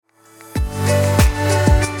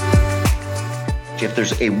If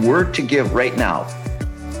there's a word to give right now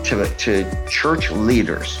to church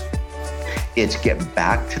leaders, it's get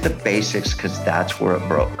back to the basics, because that's where it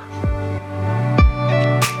broke.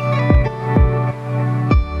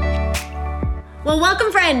 Well,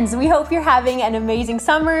 welcome, friends. We hope you're having an amazing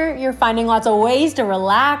summer. You're finding lots of ways to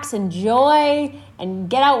relax, enjoy, and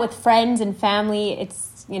get out with friends and family.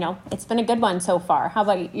 It's been a good one so far. How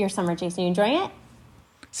about your summer, Jason? You enjoying it?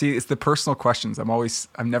 See, it's the personal questions.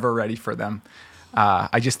 I'm never ready for them.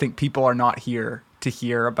 I just think people are not here to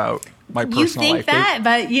hear about my personal life. You think that,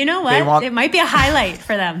 but you know what? It might be a highlight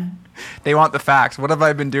for them. They want the facts. What have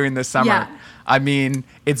I been doing this summer? Yeah. I mean,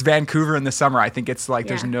 it's Vancouver in the summer. I think it's like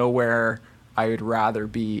there's nowhere I would rather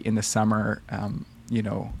be in the summer.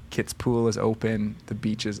 Kit's Pool is open. The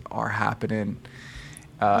beaches are happening.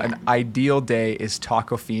 An ideal day is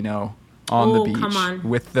Tacofino on the beach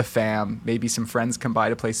with the fam. Maybe some friends come by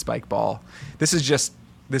to play spike ball. This is just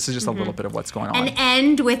a little bit of what's going on. And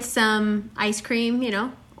end with some ice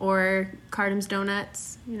cream, or Cardam's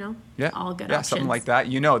Donuts, all good options. Something like that.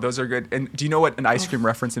 Those are good. And do you know what an ice cream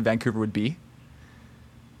reference in Vancouver would be?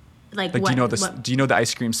 Like what? Do you know the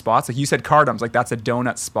ice cream spots? Like you said, Cardam's, like that's a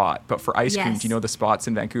donut spot. But for ice cream, do you know the spots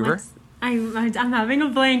in Vancouver? I'm having a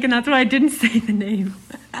blank, and that's why I didn't say the name.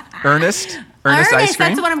 Ernest ice cream.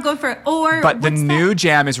 That's what I'm going for. But the new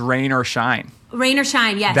jam is Rain or Shine. Rain or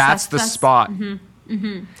Shine, yes. That's the spot. Mm-hmm.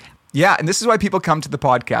 Mm-hmm. Yeah, and this is why people come to the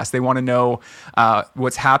podcast. They want to know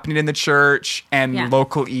what's happening in the church and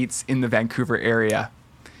local eats in the Vancouver area.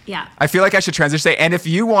 Yeah. I feel like I should transition. And if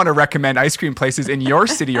you want to recommend ice cream places in your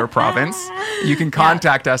city or province, you can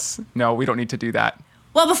contact us. No, we don't need to do that.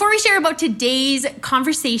 Well, before we share about today's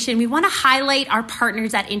conversation, we want to highlight our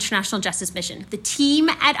partners at International Justice Mission. The team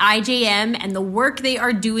at IJM and the work they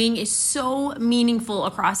are doing is so meaningful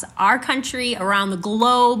across our country, around the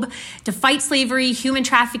globe, to fight slavery, human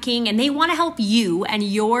trafficking, and they want to help you and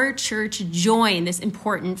your church join this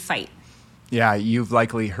important fight. Yeah, you've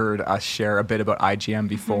likely heard us share a bit about IJM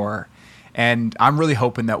before. Mm-hmm. And I'm really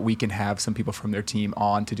hoping that we can have some people from their team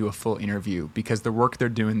on to do a full interview, because the work they're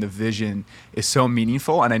doing, the vision is so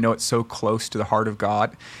meaningful, and I know it's so close to the heart of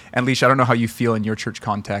God. And Leisha, I don't know how you feel in your church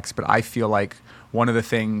context, but I feel like one of the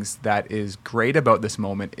things that is great about this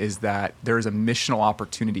moment is that there is a missional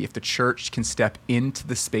opportunity. If the church can step into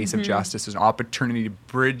the space of justice, there's an opportunity to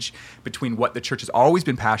bridge between what the church has always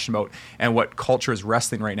been passionate about and what culture is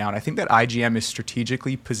wrestling right now. And I think that IGM is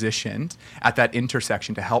strategically positioned at that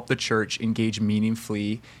intersection to help the church engage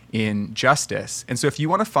meaningfully in justice. And so if you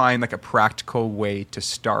want to find like a practical way to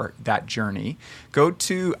start that journey, go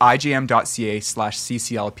to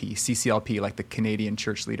igm.ca/CCLP, CCLP like the Canadian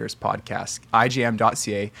Church Leaders Podcast,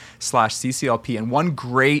 igm.ca/CCLP. And one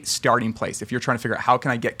great starting place, if you're trying to figure out how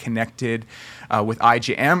can I get connected with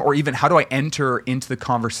IGM, or even how do I enter into the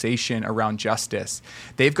conversation around justice,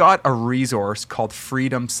 they've got a resource called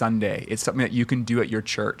Freedom Sunday. It's something that you can do at your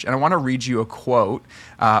church. And I want to read you a quote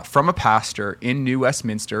from a pastor in New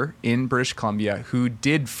Westminster in British Columbia who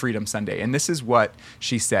did Freedom Sunday. And this is what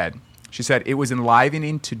she said. She said, "It was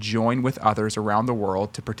enlivening to join with others around the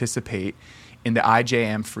world to participate in the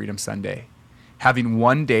IJM Freedom Sunday. Having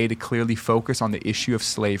one day to clearly focus on the issue of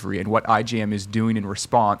slavery and what IJM is doing in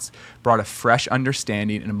response brought a fresh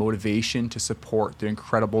understanding and a motivation to support the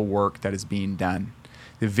incredible work that is being done.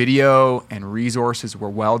 The video and resources were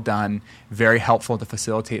well done, very helpful to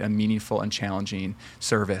facilitate a meaningful and challenging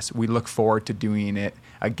service. We look forward to doing it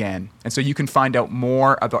again." And so you can find out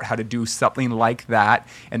more about how to do something like that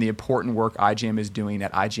and the important work IJM is doing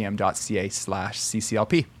at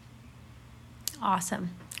igm.ca/CCLP.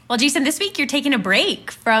 Awesome. Well, Jason, this week you're taking a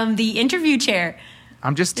break from the interview chair.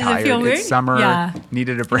 I'm just tired. It's summer. Yeah.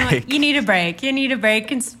 Needed a break. You need a break. You need a break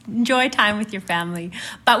and enjoy time with your family.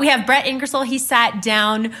 But we have Brent Ingersoll. He sat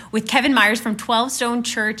down with Kevin Myers from 12 Stone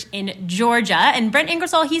Church in Georgia. And Brent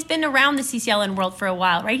Ingersoll, he's been around the CCLN world for a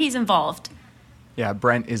while, right? He's involved. Yeah,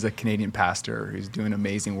 Brent is a Canadian pastor who's doing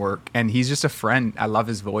amazing work. And he's just a friend. I love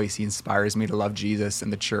his voice. He inspires me to love Jesus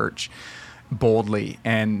and the church boldly.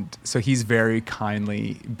 And so he's very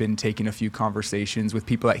kindly been taking a few conversations with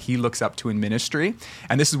people that he looks up to in ministry.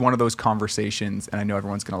 And this is one of those conversations, and I know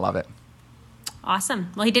everyone's going to love it.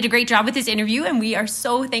 Awesome. Well, he did a great job with his interview, and we are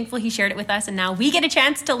so thankful he shared it with us. And now we get a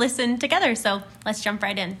chance to listen together. So let's jump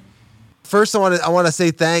right in. First, I want to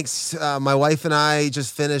say thanks. My wife and I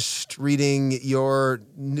just finished reading your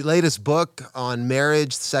latest book on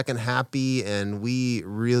marriage, Second Happy, and we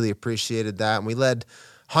really appreciated that. And we led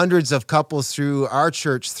hundreds of couples through our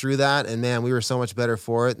church through that, and man, we were so much better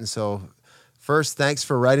for it. And so first, thanks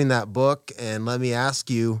for writing that book, and let me ask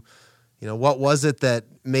you, what was it that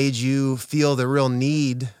made you feel the real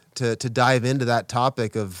need to dive into that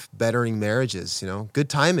topic of bettering marriages. Good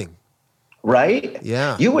timing. Right?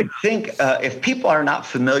 Yeah. You would think if people are not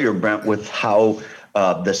familiar, Brent, with how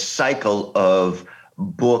the cycle of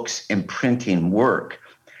books and printing work,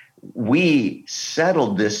 we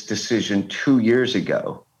settled this decision 2 years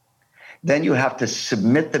ago. Then you have to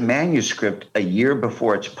submit the manuscript a year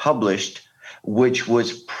before it's published, which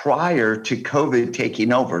was prior to COVID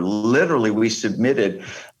taking over. Literally, we submitted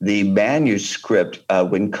the manuscript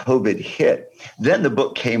when COVID hit. Then the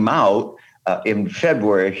book came out in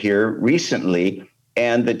February here recently,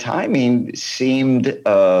 and the timing seemed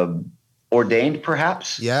ordained,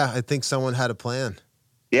 perhaps. Yeah, I think someone had a plan.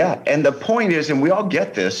 Yeah, and the point is, and we all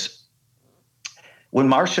get this, when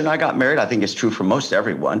Marcia and I got married, I think it's true for most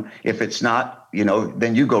everyone. If it's not,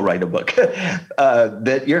 then you go write a book.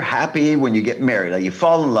 That you're happy when you get married. Like you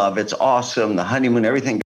fall in love, it's awesome, the honeymoon,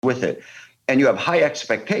 everything goes with it. And you have high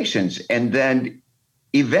expectations. And then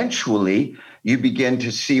eventually you begin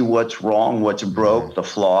to see what's wrong, what's broke, the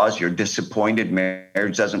flaws, you're disappointed,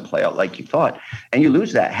 marriage doesn't play out like you thought, and you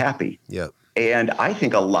lose that happy. Yep. And I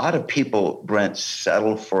think a lot of people, Brent,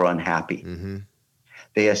 settle for unhappy. Mm-hmm.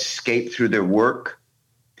 They escape through their work.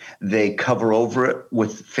 They cover over it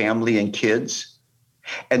with family and kids.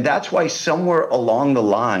 And that's why somewhere along the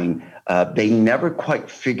line, they never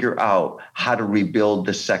quite figure out how to rebuild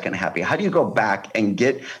the second happy. How do you go back and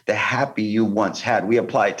get the happy you once had? We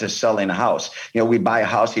apply it to selling a house. We buy a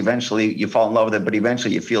house, eventually you fall in love with it, but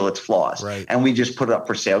eventually you feel its flaws. Right. And we just put it up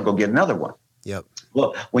for sale, go get another one. Yep.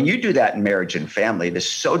 Well, when you do that in marriage and family, it is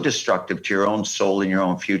so destructive to your own soul and your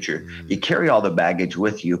own future. Mm-hmm. You carry all the baggage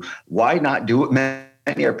with you. Why not do what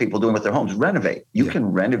many are people doing with their homes? Renovate. You can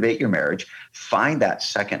renovate your marriage, find that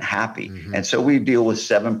second happy. Mm-hmm. And so we deal with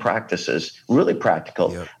 7 practices, really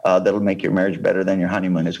practical, that'll make your marriage better than your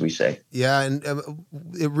honeymoon, as we say. Yeah, and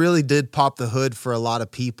it really did pop the hood for a lot of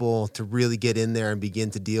people to really get in there and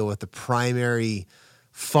begin to deal with the primary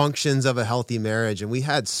functions of a healthy marriage. And we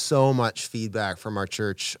had so much feedback from our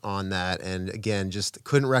church on that. And again, just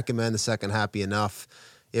couldn't recommend the second happy enough.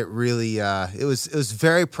 It really, it was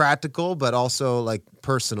very practical, but also like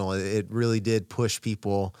personal. It really did push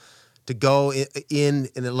people to go in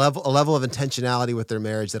a level of intentionality with their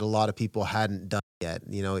marriage that a lot of people hadn't done yet.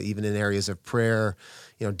 Even in areas of prayer,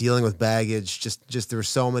 dealing with baggage, just there were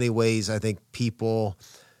so many ways I think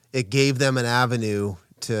it gave them an avenue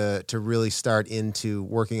to really start into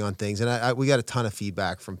working on things. And we got a ton of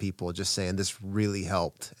feedback from people just saying this really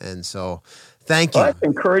helped. And so thank you. Well, that's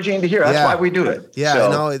encouraging to hear. That's why we do it. Yeah,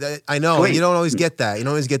 so, I know. Sweet. You don't always get that. You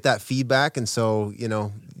don't always get that feedback. And so,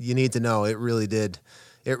 you need to know it really did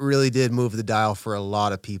move the dial for a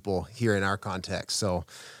lot of people here in our context. So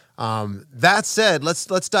that said, let's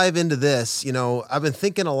dive into this. I've been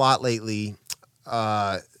thinking a lot lately,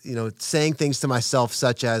 saying things to myself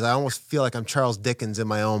such as I almost feel like I'm Charles Dickens in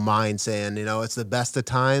my own mind saying, it's the best of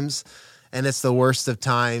times and it's the worst of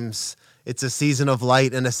times. It's a season of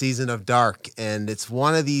light and a season of dark. And it's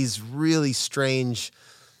one of these really strange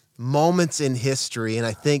moments in history. And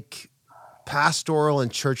I think pastoral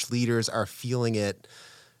and church leaders are feeling it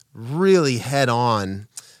really head on.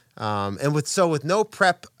 And with no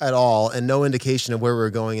prep at all and no indication of where we're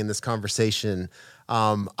going in this conversation,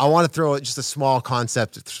 I want to throw just a small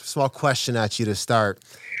question at you to start.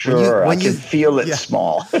 Sure, I can feel it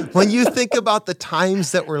small. When you think about the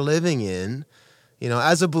times that we're living in,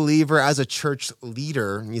 as a believer, as a church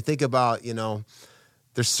leader, and you think about,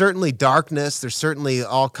 there's certainly darkness, there's certainly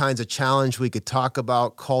all kinds of challenge we could talk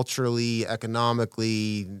about culturally,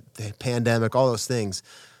 economically, the pandemic, all those things.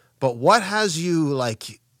 But what has you,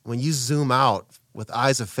 when you zoom out with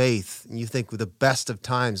eyes of faith and you think the best of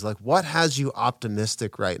times, what has you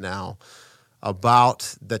optimistic right now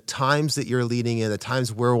about the times that you're leading in, the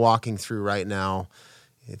times we're walking through right now?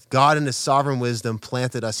 If God in his sovereign wisdom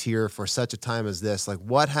planted us here for such a time as this,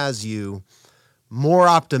 what has you more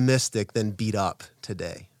optimistic than beat up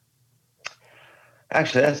today?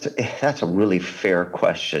 Actually, that's a really fair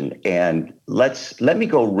question. And let me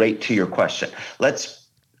go right to your question.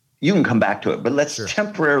 You can come back to it, but let's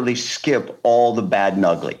temporarily skip all the bad and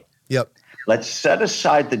ugly. Yep. Let's set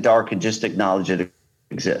aside the dark and just acknowledge it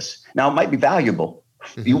exists. Now, it might be valuable.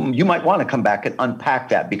 Mm-hmm. You might want to come back and unpack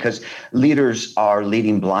that because leaders are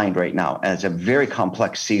leading blind right now, and it's a very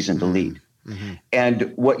complex season to lead. Mm-hmm.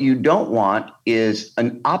 And what you don't want is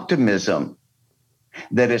an optimism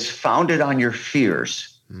that is founded on your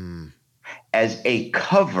fears as a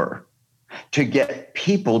cover to get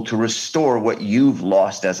people to restore what you've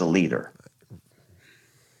lost as a leader.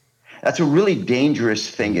 That's a really dangerous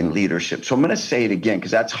thing in leadership. So I'm going to say it again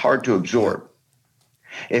because that's hard to absorb.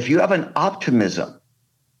 If you have an optimism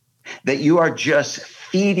that you are just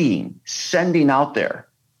feeding, sending out there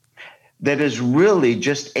that is really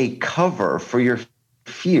just a cover for your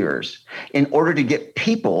fears in order to get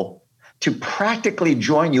people to practically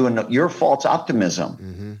join you in your false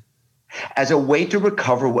optimism as a way to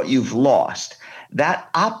recover what you've lost. That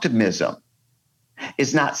optimism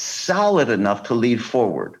is not solid enough to lead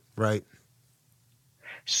forward. Right.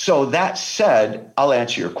 So that said, I'll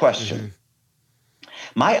answer your question.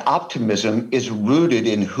 My optimism is rooted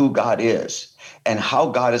in who God is and how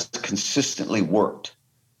God has consistently worked.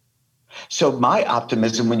 So my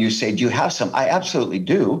optimism, when you say, do you have some? I absolutely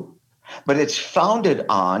do. But it's founded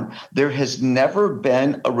on there has never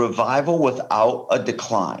been a revival without a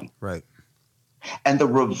decline. Right. And the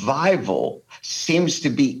revival seems to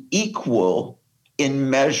be equal in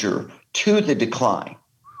measure to the decline.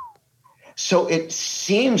 So it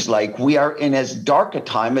seems like we are in as dark a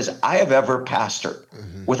time as I have ever pastored.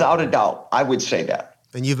 Without a doubt, I would say that.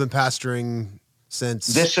 And you've been pastoring since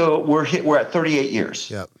this. We're at 38 years.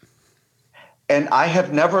 Yep. And I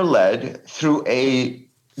have never led through a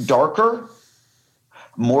darker,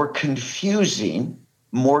 more confusing,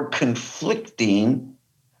 more conflicting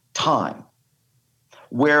time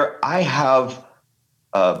where I have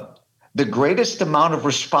the greatest amount of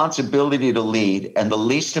responsibility to lead and the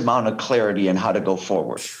least amount of clarity in how to go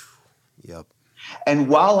forward. Yep. And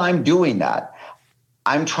while I'm doing that,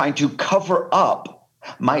 I'm trying to cover up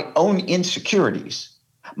my own insecurities,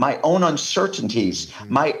 my own uncertainties,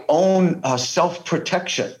 my own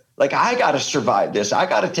self-protection. Like, I got to survive this. I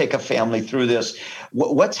got to take a family through this.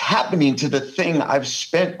 What's happening to the thing I've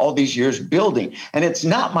spent all these years building? And it's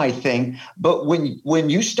not my thing, but when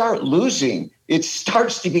you start losing, it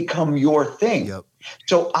starts to become your thing. Yep.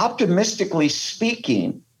 So optimistically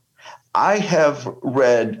speaking, I have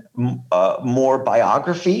read more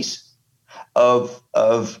biographies of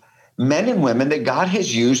men and women that God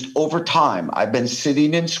has used over time. I've been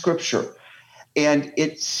sitting in scripture, and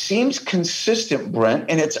it seems consistent, Brent,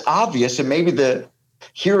 and it's obvious, and maybe the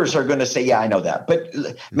hearers are going to say, yeah, I know that. But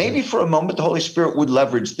maybe for a moment, the Holy Spirit would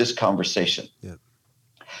leverage this conversation. Yep.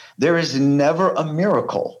 There is never a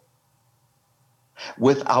miracle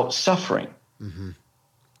without suffering.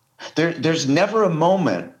 There's never a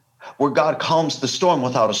moment where God calms the storm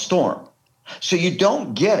without a storm. So you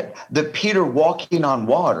don't get the Peter walking on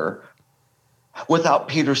water without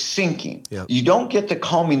Peter sinking. Yep. You don't get the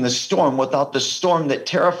calming the storm without the storm that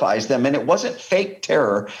terrifies them. And it wasn't fake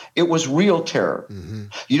terror. It was real terror.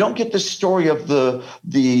 You don't get the story of the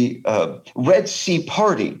Red Sea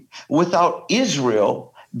parting without Israel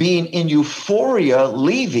being in euphoria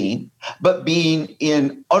leaving, but being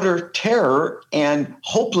in utter terror and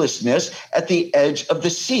hopelessness at the edge of the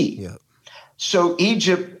sea. Yep. So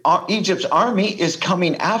Egypt's army is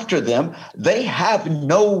coming after them. They have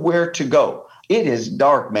nowhere to go. It is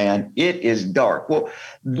dark, man. It is dark. Well,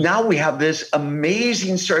 now we have this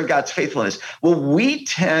amazing story of God's faithfulness. Well, we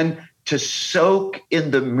tend to soak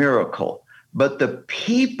in the miracle, but the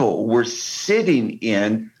people were sitting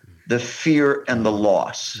in the fear and the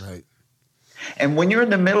loss. Right. And when you're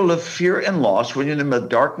in the middle of fear and loss, when you're in the middle of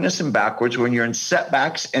darkness and backwards, when you're in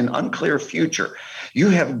setbacks and unclear future, you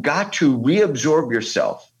have got to reabsorb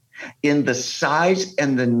yourself in the size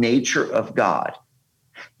and the nature of God.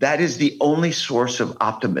 That is the only source of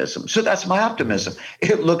optimism. So that's my optimism.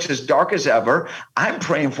 It looks as dark as ever. I'm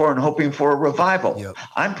praying for and hoping for a revival. Yep.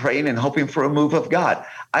 I'm praying and hoping for a move of God.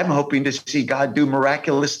 I'm hoping to see God do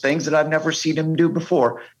miraculous things that I've never seen him do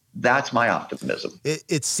before. That's my optimism.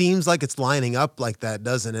 It seems like it's lining up like that,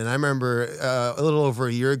 doesn't it? And I remember a little over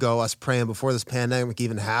a year ago, us praying before this pandemic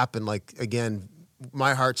even happened. Like, again,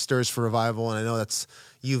 my heart stirs for revival, and I know that's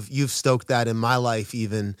you've stoked that in my life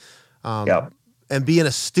even. And being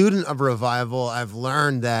a student of revival, I've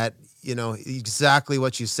learned that, you know, exactly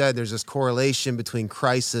what you said. There's this correlation between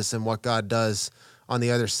crisis and what God does on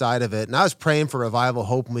the other side of it. And I was praying for revival,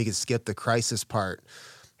 hoping we could skip the crisis part.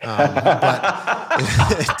 But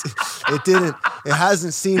it didn't. It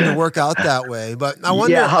hasn't seemed to work out that way. But I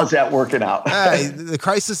wonder. Yeah, how's that working out? Hey, the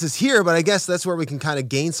crisis is here, but I guess that's where we can kind of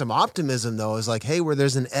gain some optimism, though. Is like, hey, where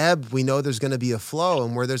there's an ebb, we know there's going to be a flow,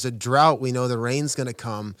 and where there's a drought, we know the rain's going to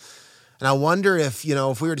come. And I wonder if, you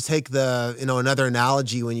know, if we were to take the, you know, another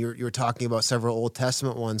analogy when you were talking about several Old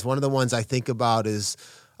Testament ones, one of the ones I think about is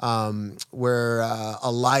where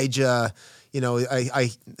Elijah, you know,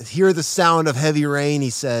 I hear the sound of heavy rain,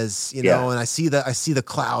 he says, you know, and I see the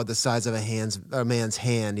cloud the size of a man's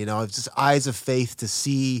hand, you know, it's just eyes of faith to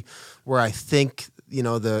see where I think, you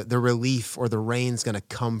know, the relief or the rain's going to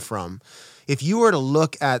come from. If you were to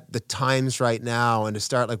look at the times right now and to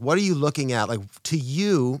start, like, what are you looking at? Like, to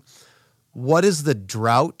you, what is the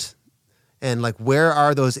drought And like, where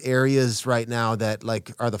are those areas right now that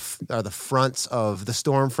like are the fronts of the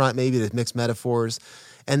storm front, maybe to mix metaphors?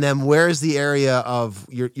 And then where's the area of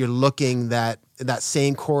you're looking that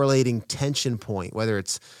same correlating tension point, whether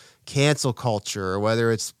it's cancel culture or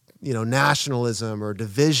whether it's, nationalism or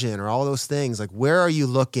division or all those things? Like, where are you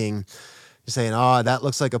looking? You're saying, that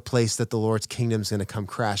looks like a place that the Lord's kingdom is going to come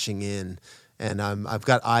crashing in, and I've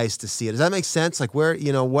got eyes to see it. Does that make sense? Like, where,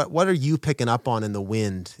 what are you picking up on in the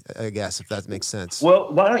wind, I guess, if that makes sense?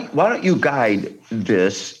 Well, why don't you guide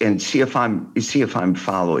this and see if I'm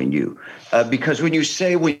following you? Because when you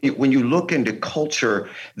say when you look into culture,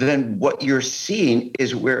 then what you're seeing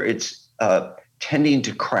is where it's tending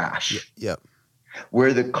to crash. Yep.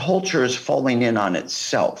 Where the culture is falling in on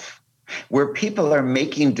itself, where people are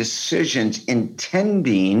making decisions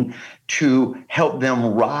intending to help them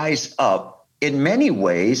rise up in many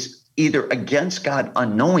ways, either against God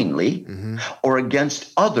unknowingly or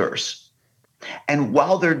against others. And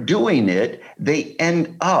while they're doing it, they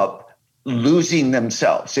end up losing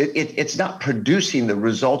themselves. It's not producing the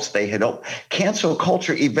results they had hoped. Cancel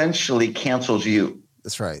culture eventually cancels you.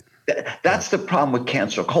 That's right. That's the problem with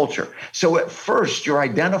cancel culture. So at first you're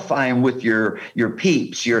identifying with your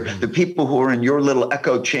peeps, the people who are in your little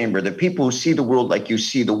echo chamber, the people who see the world like you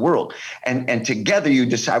see the world. And together you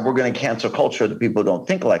decide we're going to cancel culture, the people who don't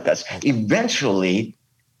think like us. Eventually,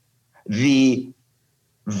 the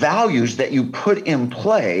values that you put in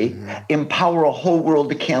play empower a whole world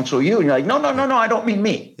to cancel you. And you're like, no, I don't mean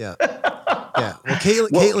me. Yeah. Yeah. Well,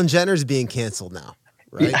 Caitlyn Jenner's being canceled now.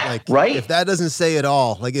 Right? Yeah, like, right? If that doesn't say it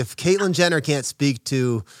all, like if Caitlyn Jenner can't speak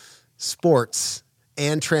to sports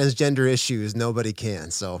and transgender issues, nobody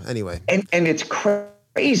can. So anyway. And it's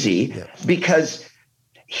crazy because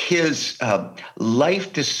his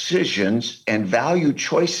life decisions and value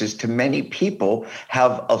choices to many people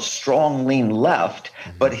have a strong lean left,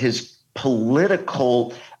 but his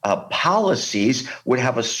political policies would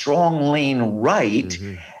have a strong lean right.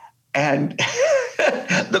 And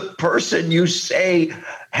the person you say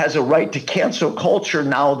has a right to cancel culture,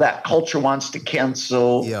 now that culture wants to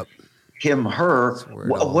cancel him, her.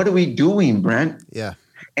 What are we doing, Brent? Yeah.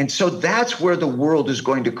 And so that's where the world is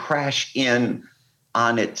going to crash in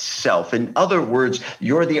on itself. In other words,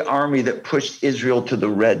 you're the army that pushed Israel to the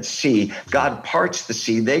Red Sea. God parts the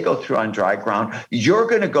sea. They go through on dry ground. You're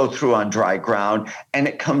going to go through on dry ground, and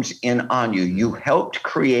it comes in on you. You helped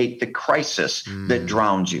create the crisis that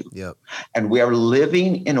drowns you. Yep. And we are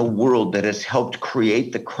living in a world that has helped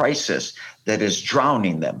create the crisis that is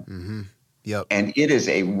drowning them. Yep. And it is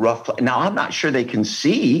a rough. Now, I'm not sure they can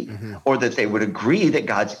see or that they would agree that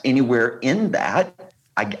God's anywhere in that.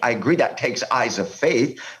 I agree that takes eyes of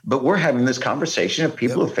faith, but we're having this conversation of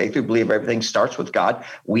people of faith who believe everything starts with God.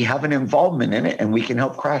 We have an involvement in it, and we can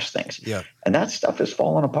help crash things. Yeah. And that stuff is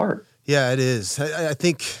falling apart. Yeah, it is. I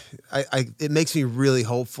think it makes me really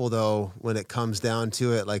hopeful, though, when it comes down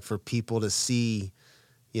to it, like for people to see,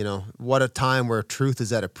 what a time where truth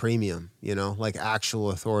is at a premium, like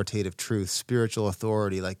actual authoritative truth, spiritual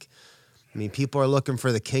authority. Like, people are looking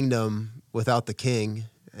for the kingdom without the king,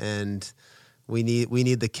 and we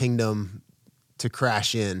need the kingdom to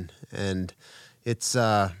crash in, and it's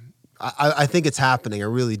I think it's happening. I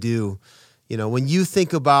really do. When you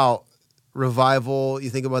think about revival, you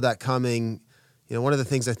think about that coming. One of the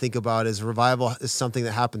things I think about is revival is something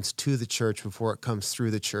that happens to the church before it comes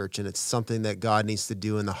through the church, and it's something that God needs to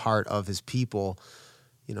do in the heart of His people.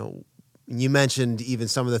 You mentioned even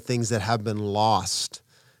some of the things that have been lost.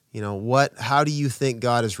 How do you think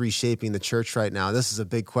God is reshaping the church right now? This is a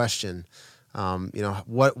big question.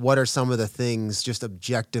 What are some of the things, just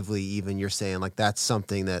objectively, even you're saying like that's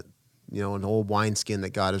something that, an old wineskin that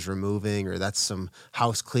God is removing, or that's some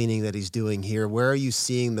house cleaning that He's doing here? Where are you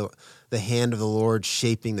seeing the hand of the Lord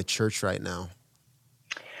shaping the church right now?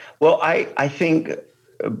 Well, I think,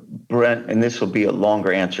 Brent, and this will be a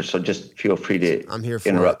longer answer, so just feel free to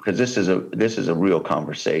interrupt, because this is a real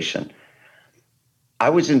conversation. I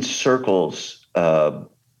was in circles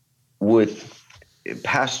with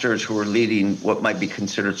pastors who are leading what might be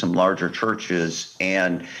considered some larger churches,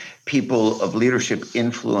 and people of leadership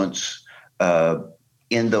influence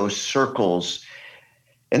in those circles.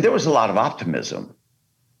 And there was a lot of optimism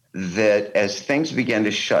that as things began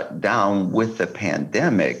to shut down with the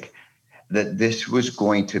pandemic, that this was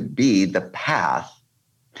going to be the path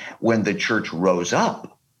when the church rose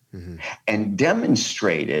up and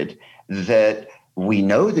demonstrated that we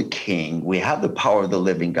know the King, we have the power of the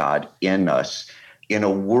living God in us, in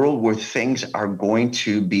a world where things are going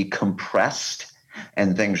to be compressed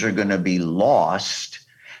and things are going to be lost.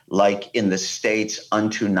 like in the States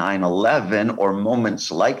unto 9/11 or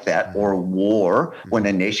moments like that, or war, when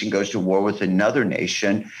a nation goes to war with another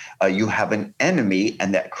nation, you have an enemy,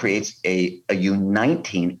 and that creates a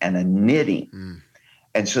uniting and a knitting.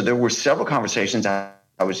 And so there were several conversations I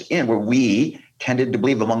was in where we tended to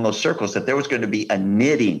believe among those circles that there was going to be a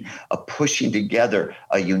knitting, a pushing together,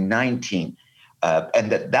 a uniting,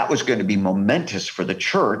 and that was going to be momentous for the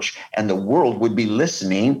church, and the world would be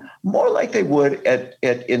listening more like they would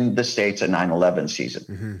in the States at 9/11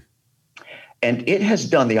 season. And it has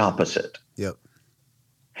done the opposite. Yep.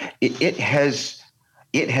 It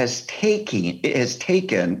has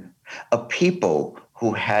taken a people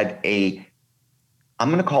who had I'm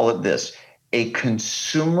going to call it this, a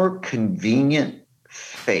consumer convenient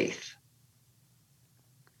faith,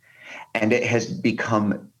 and it has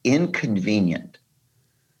become inconvenient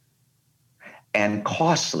and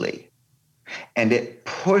costly, and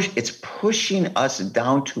it's pushing us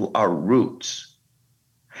down to our roots.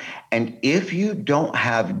 And if you don't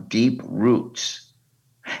have deep roots,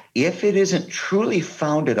 if it isn't truly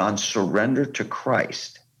founded on surrender to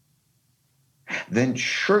Christ, then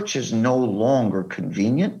church is no longer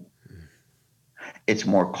convenient. It's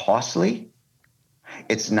more costly.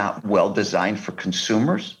 It's not well designed for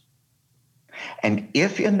consumers. And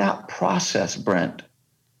if in that process, Brent,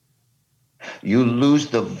 you lose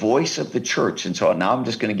the voice of the church, and so now I'm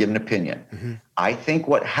just going to give an opinion. I think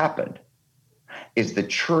what happened is the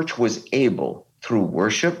church was able, through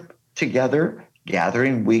worship together,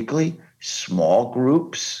 gathering weekly, small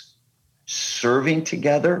groups, serving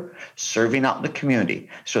together, serving out in the community.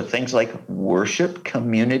 So things like worship,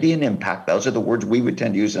 community, and impact, those are the words we would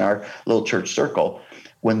tend to use in our little church circle.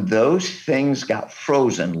 When those things got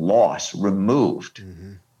frozen, lost, removed,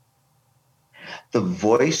 the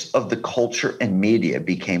voice of the culture and media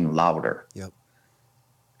became louder. Yep.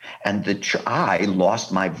 And I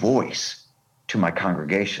lost my voice to my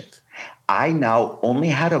congregation. I now only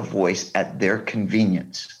had a voice at their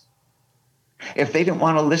convenience. If they didn't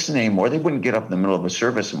want to listen anymore, they wouldn't get up in the middle of a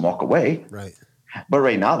service and walk away. Right. But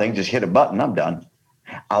right now, they can just hit a button. I'm done.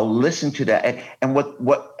 I'll listen to that. And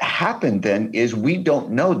what happened then is, we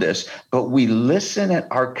don't know this, but we listen at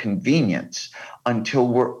our convenience until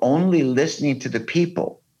we're only listening to the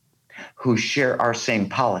people who share our same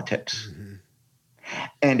politics.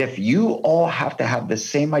 And if you all have to have the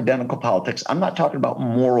same identical politics, I'm not talking about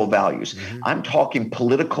moral values. I'm talking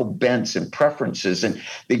political bents and preferences, and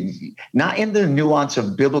not in the nuance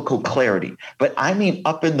of biblical clarity, but I mean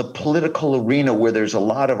up in the political arena where there's a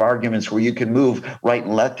lot of arguments where you can move right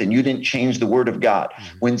and left and you didn't change the word of God.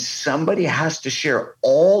 When somebody has to share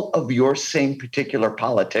all of your same particular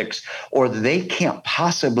politics, or they can't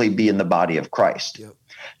possibly be in the body of Christ,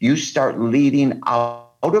 you start leading out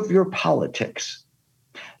of your politics,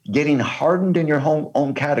 getting hardened in your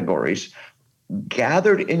own categories,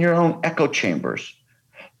 gathered in your own echo chambers,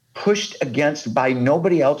 pushed against by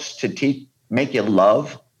nobody else to make you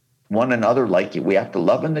love one another like we have to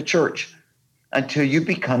love in the church, until you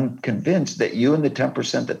become convinced that you and the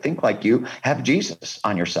 10% that think like you have Jesus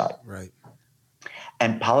on your side. Right.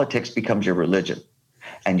 And politics becomes your religion,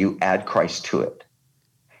 and you add Christ to it.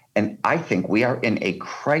 And I think we are in a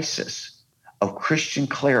crisis of Christian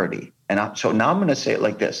clarity. And so now I'm going to say it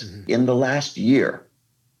like this. In the last year,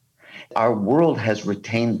 our world has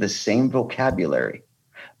retained the same vocabulary,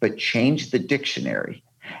 but changed the dictionary,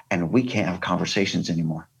 and we can't have conversations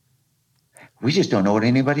anymore. We just don't know what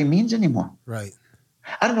anybody means anymore. Right.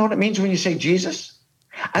 I don't know what it means when you say Jesus.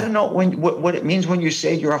 I don't know what it means when you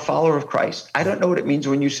say you're a follower of Christ. I don't know what it means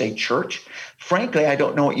when you say church. Frankly, I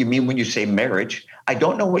don't know what you mean when you say marriage. I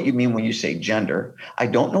don't know what you mean when you say gender. I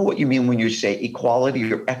don't know what you mean when you say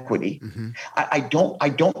equality or equity. I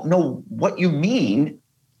don't know what you mean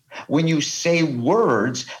when you say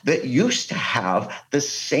words that used to have the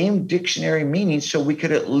same dictionary meaning, so we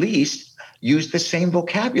could at least use the same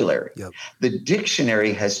vocabulary. The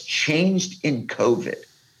dictionary has changed in COVID,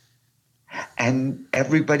 and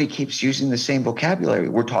everybody keeps using the same vocabulary.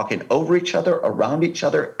 We're talking over each other, around each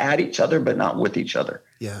other, at each other, but not with each other.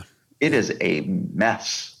 Yeah. It is a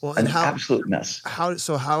mess, absolute mess. How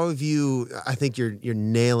have you, I think you're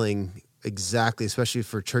nailing exactly, especially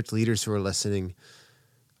for church leaders who are listening,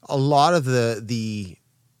 a lot of the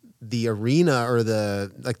arena, or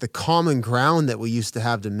the common ground that we used to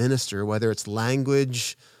have to minister, whether it's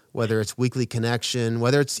language, whether it's weekly connection,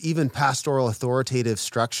 whether it's even pastoral authoritative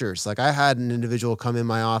structures. Like, I had an individual come in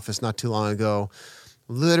my office not too long ago,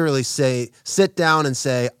 literally sit down and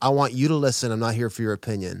say, I want you to listen. I'm not here for your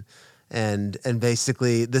opinion. And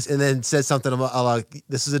basically this, and then said something about, like,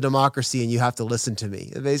 this is a democracy and you have to listen to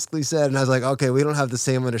me. It basically said, and I was like, okay, we don't have the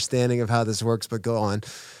same understanding of how this works, but go on.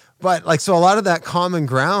 But like, so a lot of that common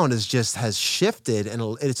ground has shifted,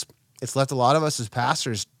 and it's left a lot of us as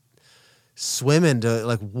pastors swim into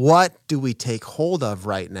like, what do we take hold of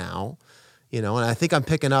right now? And I think I'm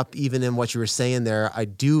picking up even in what you were saying there. I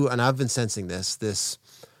do, and I've been sensing this,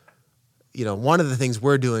 one of the things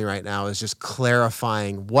we're doing right now is just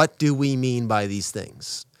clarifying, what do we mean by these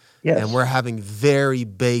things? Yes. And we're having very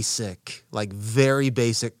basic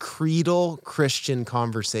creedal Christian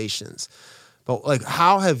conversations. But like,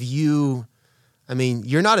 how have you,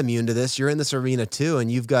 you're not immune to this. You're in this arena too,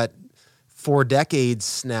 and you've got 4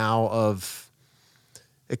 decades now of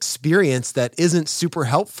experience that isn't super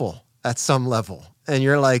helpful at some level. And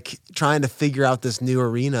you're like trying to figure out this new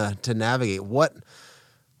arena to navigate.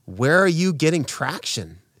 Where are you getting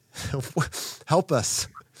traction? Help us.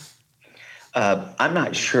 I'm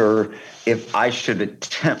not sure if I should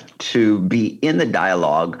attempt to be in the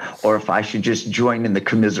dialogue or if I should just join in the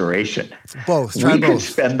commiseration. Both. We could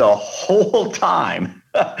spend the whole time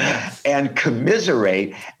and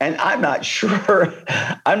commiserate, and I'm not sure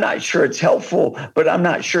it's helpful, but I'm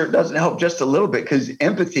not sure it doesn't help just a little bit, because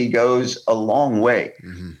empathy goes a long way.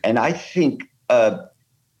 Mm-hmm. And I think a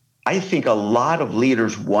lot of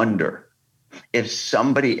leaders wonder if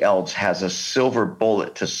somebody else has a silver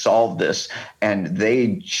bullet to solve this, and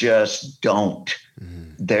they just don't.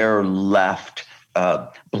 Mm-hmm. They're left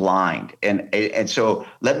blind. And so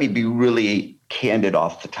let me be really candid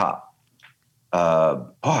off the top.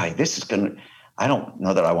 This is going to, I don't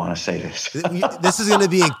know that I want to say this. This is going to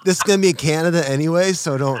be in Canada anyway,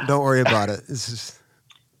 so don't worry about it. This is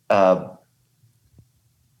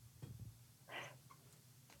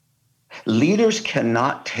leaders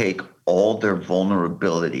cannot take all their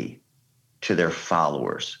vulnerability to their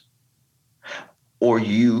followers, or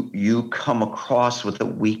you come across with a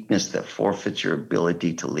weakness that forfeits your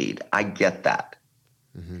ability to lead. I get that.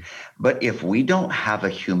 Mm-hmm. But if we don't have a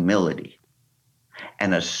humility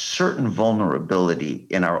and a certain vulnerability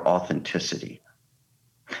in our authenticity,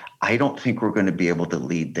 I don't think we're going to be able to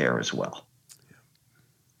lead there as well. Yeah.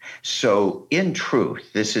 So in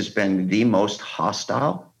truth, this has been the most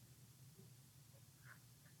hostile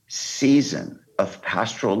season of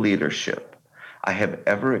pastoral leadership I have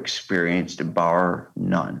ever experienced, bar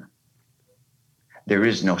none. There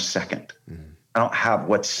is no second. Mm-hmm. I don't have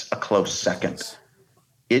what's a close second.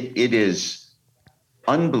 It is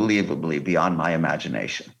unbelievably beyond my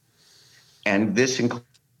imagination. And this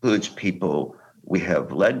includes people we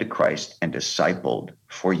have led to Christ and discipled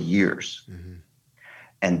for years. Mm-hmm.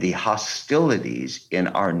 And the hostilities in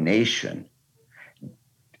our nation,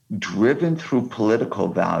 driven through political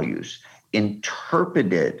values,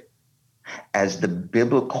 interpreted as the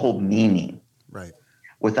biblical meaning, right,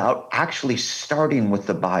 without actually starting with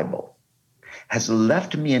the Bible, has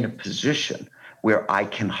left me in a position where I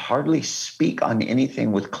can hardly speak on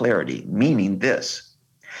anything with clarity, meaning this: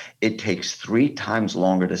 it takes 3 times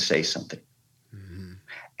longer to say something. Mm-hmm.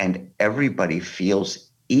 And everybody feels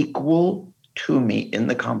equal to me in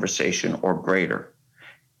the conversation or greater,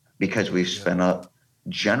 because we've spent a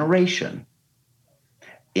generation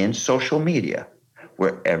in social media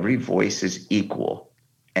where every voice is equal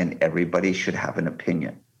and everybody should have an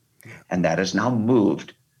opinion. And that has now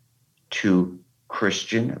moved to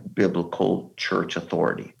Christian biblical church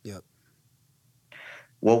authority. Yep.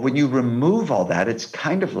 Well, when you remove all that, it's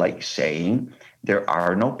kind of like saying there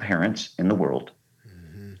are no parents in the world.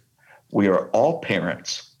 Mm-hmm. We are all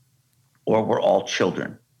parents, or we're all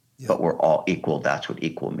children, but we're all equal. That's what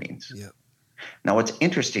equal means. Yep. Now, what's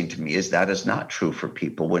interesting to me is that is not true for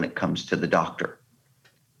people when it comes to the doctor.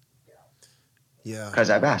 Yeah. Because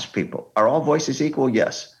I've asked people, are all voices equal?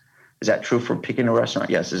 Yes. Is that true for picking a restaurant?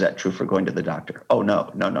 Yes. Is that true for going to the doctor? Oh,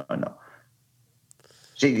 no.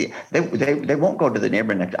 See, they won't go to the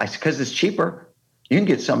neighbor next, because it's cheaper. You can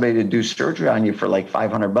get somebody to do surgery on you for like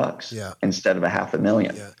 $500 instead of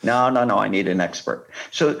 $500,000. Yeah. No, I need an expert.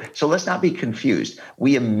 So let's not be confused.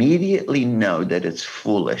 We immediately know that it's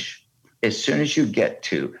foolish as soon as you get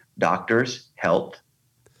to doctors, health.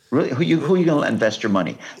 Really, who are you going to invest your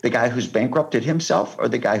money? The guy who's bankrupted himself, or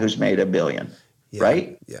the guy who's made $1 billion? Yeah,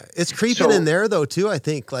 right? Yeah, it's creeping in there though too. I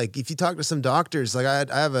think, like, if you talk to some doctors, like I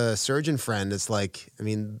have a surgeon friend. It's like,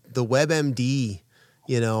 the WebMD,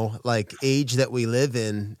 like age that we live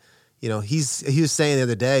in. He was saying the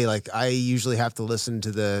other day, like, I usually have to listen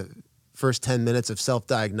to the first 10 minutes of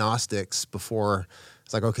self-diagnostics before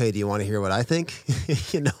it's like, okay, do you want to hear what I think?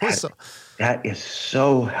 That is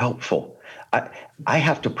so helpful. I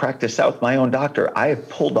have to practice that with my own doctor. I have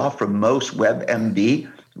pulled off from most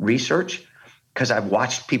WebMD research because I've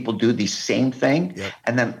watched people do the same thing. Yep.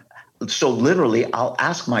 And then, so literally, I'll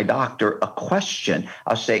ask my doctor a question.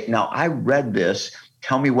 I'll say, now, I read this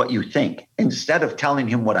tell me what you think, instead of telling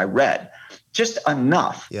him what I read, just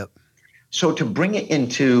enough. Yep. So to bring it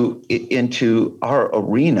into our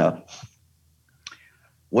arena,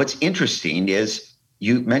 what's interesting is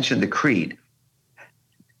you mentioned the creed.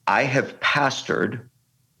 I have pastored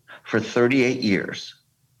for 38 years.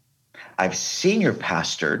 I've senior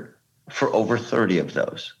pastored for over 30 of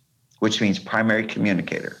those, which means primary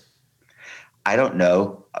communicator. I don't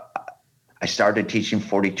know. I started teaching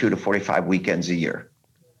 42 to 45 weekends a year,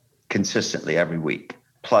 consistently every week,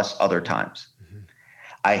 plus other times.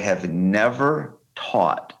 I have never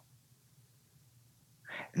taught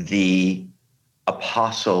the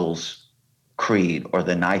Apostles' Creed or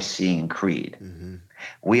the Nicene Creed.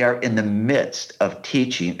 We are in the midst of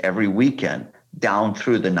teaching every weekend down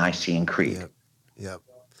through the Nicene Creed. Yep.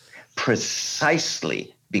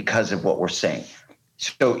 Precisely because of what we're saying.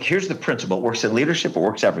 So here's the principle. It works in leadership. It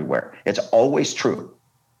works everywhere. It's always true.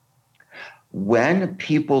 When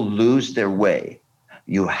people lose their way,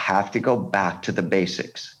 you have to go back to the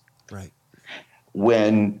basics. Right.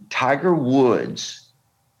 When Tiger Woods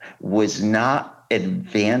was not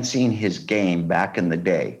advancing his game back in the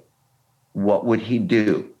day, what would he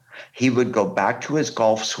do? He would go back to his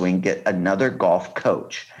golf swing, get another golf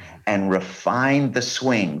coach, and refine the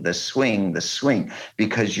swing,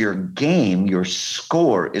 because your game, your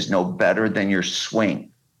score is no better than your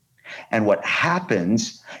swing. And what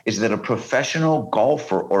happens is that a professional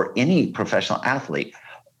golfer or any professional athlete,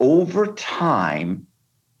 over time,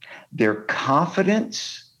 their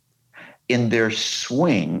confidence in their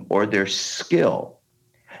swing or their skill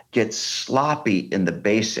gets sloppy in the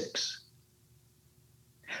basics.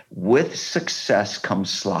 With success comes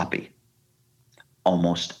sloppy,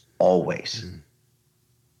 almost always.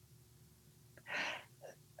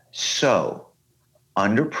 So,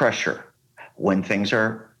 under pressure, when things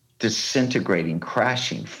are disintegrating,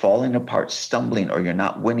 crashing, falling apart, stumbling, or you're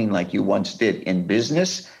not winning like you once did in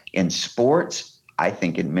business, in sports, I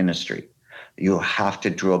think in ministry, you have to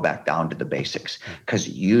drill back down to the basics, because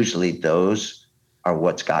usually those are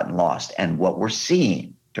what's gotten lost. And what we're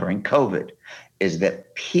seeing during COVID is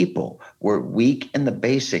that people were weak in the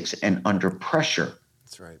basics and under pressure.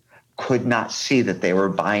 That's right. Could not see that they were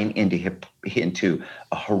buying into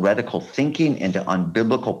a heretical thinking, into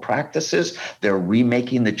unbiblical practices. They're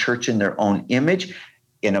remaking the church in their own image.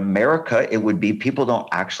 In America, it would be people don't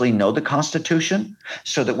actually know the Constitution,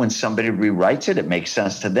 so that when somebody rewrites it, it makes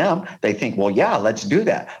sense to them. They think, well, yeah, let's do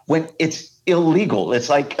that. When it's illegal, it's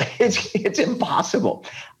like, it's impossible.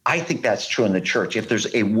 I think that's true in the church. If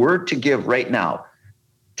there's a word to give right now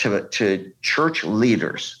to church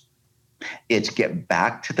leaders, it's get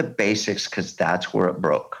back to the basics, because that's where it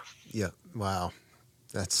broke. Yeah. Wow.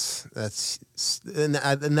 That's and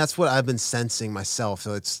that's what I've been sensing myself.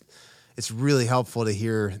 So it's really helpful to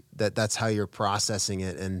hear that that's how you're processing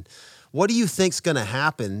it. And what do you think's going to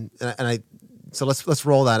happen? So let's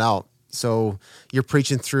roll that out. So you're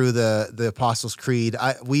preaching through the Apostles' Creed.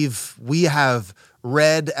 We have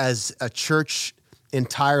read as a church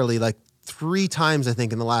entirely like 3 times, I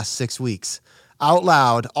think, in the last 6 weeks. Out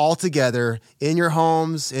loud, all together, in your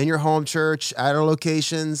homes, in your home church, at our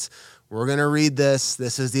locations. We're going to read this.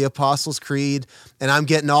 This is the Apostles' Creed. And I'm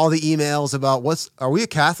getting all the emails about are we a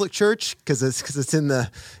Catholic church? Because it's in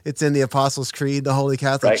the Apostles' Creed, the Holy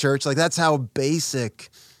Catholic Church. Like, that's how basic,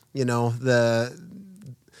 the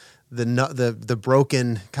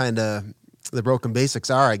broken the broken basics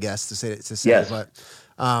are, I guess, to say. Yes. But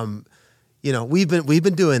we've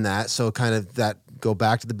been doing that. So kind of that, go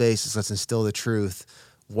back to the basics. Let's instill the truth.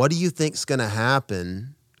 What do you think is going to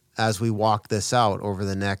happen as we walk this out over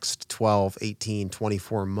the next 12, 18,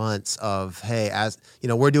 24 months of, hey, as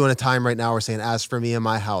we're doing a time right now, we're saying, as for me and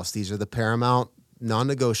my house, these are the paramount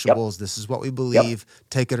non-negotiables. Yep. This is what we believe. Yep.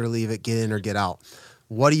 Take it or leave it, get in or get out.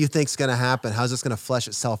 What do you think is going to happen? How's this going to flesh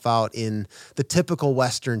itself out in the typical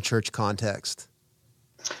Western church context?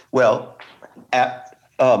 Well,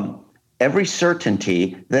 every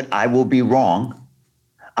certainty that I will be wrong,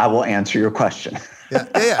 I will answer your question.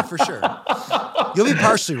 Yeah, for sure. You'll be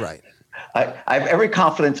partially right. I have every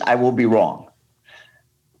confidence I will be wrong,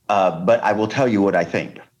 but I will tell you what I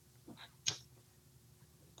think.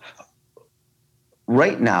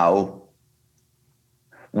 Right now,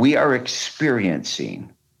 we are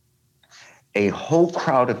experiencing a whole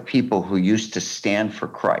crowd of people who used to stand for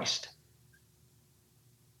Christ.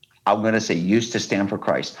 I'm going to say used to stand for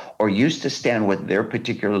Christ, or used to stand with their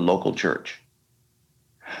particular local church,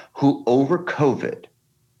 who over COVID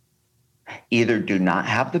either do not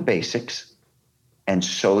have the basics, and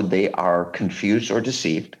so they are confused or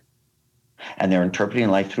deceived, and they're interpreting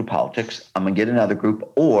life through politics. I'm going to get another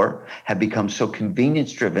group, or have become so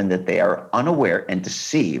convenience driven that they are unaware and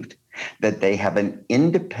deceived that they have an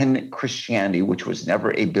independent Christianity, which was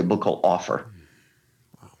never a biblical offer.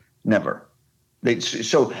 Wow. Never.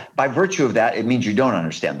 So by virtue of that, it means you don't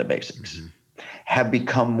understand the basics. Mm-hmm. Have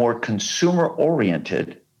become more consumer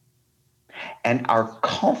oriented and are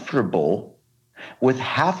comfortable with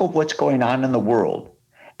half of what's going on in the world,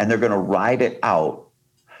 and they're going to ride it out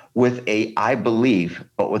with a I believe,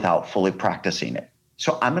 but without fully practicing it.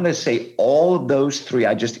 So I'm going to say all of those three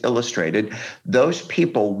I just illustrated, those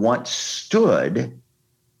people once stood,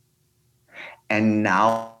 and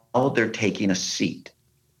now they're taking a seat.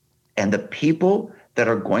 And the people that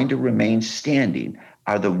are going to remain standing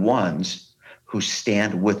are the ones who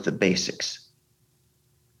stand with the basics.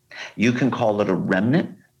 You can call it a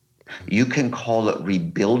remnant. You can call it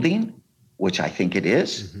rebuilding, which I think it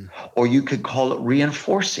is, or you could call it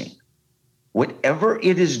reinforcing. Whatever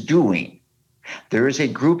it is doing, there is a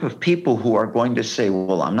group of people who are going to say,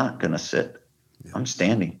 well, I'm not going to sit. Yeah. I'm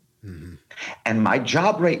standing. Mm-hmm. And my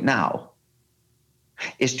job right now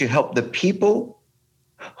is to help the people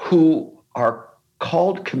who are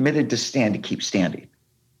called, committed to stand, to keep standing.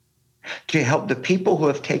 To help the people who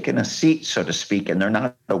have taken a seat, so to speak, and they're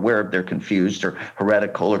not aware of, they're confused or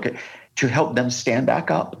heretical, or to help them stand back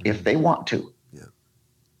up if they want to. Yeah.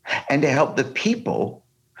 And to help the people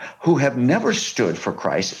who have never stood for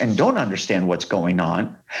Christ and don't understand what's going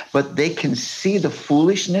on, but they can see the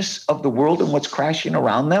foolishness of the world and what's crashing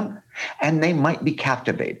around them, and they might be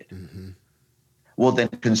captivated. Mm-hmm. Well, then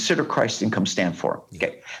consider Christ and come stand for him.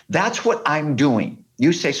 Okay, that's what I'm doing.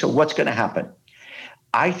 You say, so what's going to happen?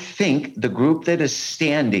 I think the group that is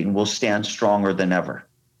standing will stand stronger than ever.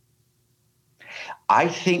 I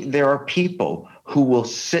think there are people who will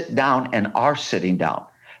sit down and are sitting down.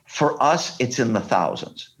 For us, it's in the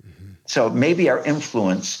thousands. Mm-hmm. So maybe our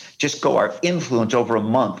influence over a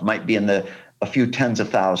month might be in a few tens of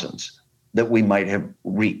thousands that we might have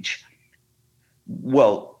reached.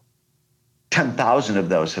 Well, 10,000 of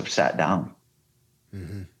those have sat down.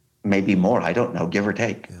 Mm-hmm. Maybe more, I don't know, give or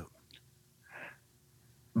take. Yeah.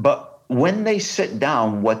 But when they sit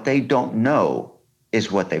down, what they don't know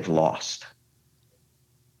is what they've lost.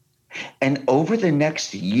 And over the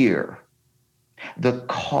next year, the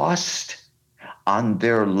cost on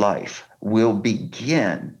their life will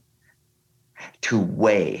begin to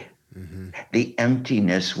weigh. Mm-hmm. The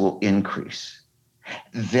emptiness will increase.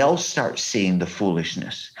 They'll start seeing the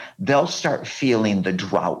foolishness. They'll start feeling the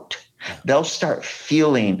drought. They'll start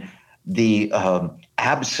feeling the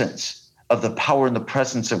absence of the power and the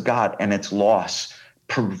presence of God and its loss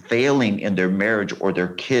prevailing in their marriage or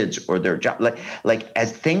their kids or their job. Like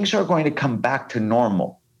as things are going to come back to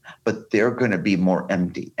normal, but they're going to be more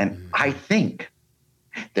empty. And I think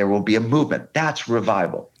there will be a movement. That's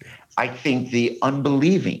revival. I think the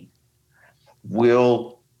unbelieving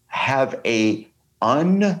will have a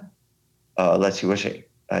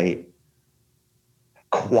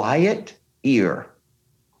quiet ear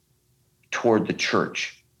toward the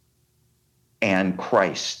church and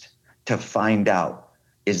Christ to find out,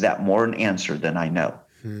 is that more an answer than I know?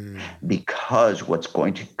 Because what's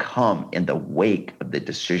going to come in the wake of the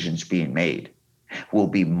decisions being made will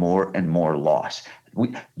be more and more loss.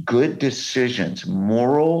 Good decisions,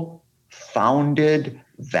 moral, founded,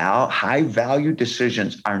 high value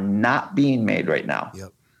decisions are not being made right now.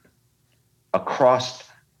 Yep. Across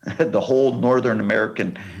the whole Northern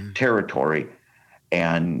American territory,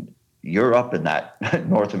 and you're up in that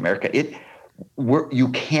North America. You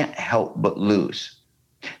can't help but lose.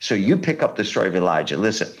 So you pick up the story of Elijah.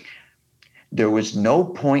 Listen, there was no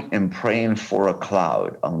point in praying for a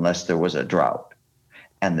cloud unless there was a drought.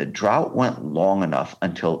 And the drought went long enough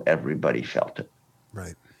until everybody felt it.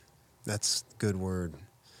 Right. That's a good word.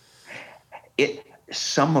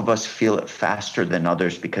 Some of us feel it faster than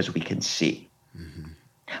others because we can see. Mm-hmm.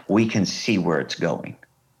 We can see where it's going.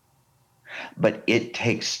 But it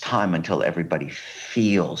takes time until everybody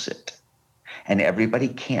feels it. And everybody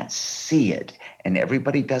can't see it. And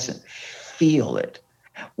everybody doesn't feel it.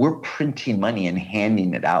 We're printing money and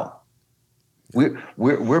handing it out.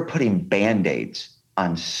 We're putting Band-Aids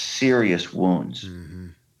on serious wounds. Mm-hmm.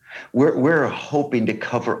 We're hoping to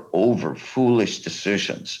cover over foolish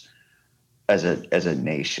decisions as a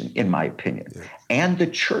nation, in my opinion. Yeah. And the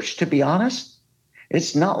church, to be honest,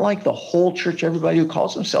 it's not like the whole church, everybody who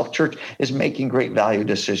calls himself church, is making great value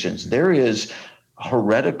decisions. There is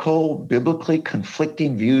heretical, biblically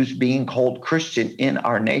conflicting views being called Christian in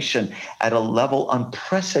our nation at a level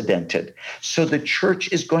unprecedented. So the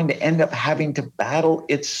church is going to end up having to battle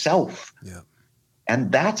itself. Yeah.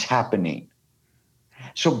 And that's happening.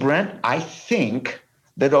 So, Brent, I think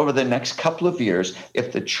that over the next couple of years,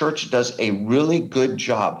 if the church does a really good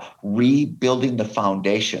job rebuilding the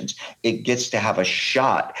foundations, it gets to have a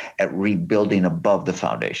shot at rebuilding above the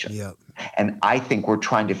foundation. Yep. And I think we're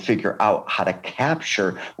trying to figure out how to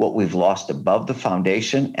capture what we've lost above the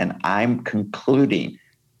foundation. And I'm concluding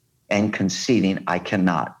and conceding I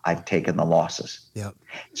cannot. I've taken the losses. Yep.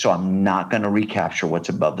 So I'm not going to recapture what's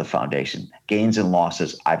above the foundation. Gains and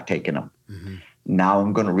losses, I've taken them. Mm-hmm. Now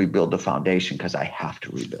I'm going to rebuild the foundation because I have to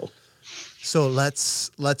rebuild. So let's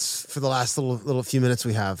for the last little few minutes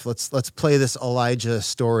we have, let's play this Elijah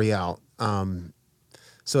story out.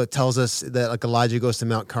 So it tells us that like Elijah goes to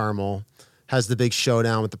Mount Carmel, has the big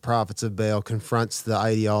showdown with the prophets of Baal, confronts the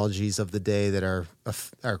ideologies of the day that are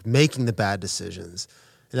making the bad decisions.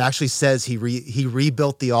 It actually says he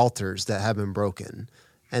rebuilt the altars that have been broken,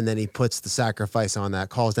 and then he puts the sacrifice on that,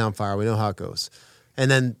 calls down fire. We know how it goes. And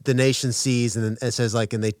then the nation sees, and then it says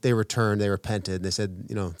like, and they returned, they repented, and they said,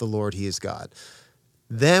 the Lord, He is God.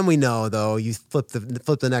 Then we know, though, you flip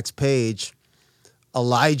the next page,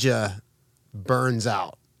 Elijah burns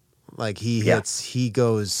out. Like he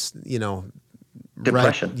goes,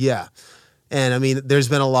 depression. Right, yeah. And I mean, there's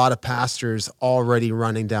been a lot of pastors already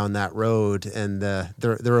running down that road, and the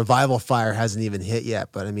revival fire hasn't even hit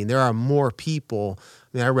yet. But I mean, there are more people.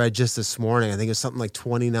 I mean, I read just this morning, I think it's something like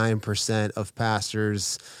 29% of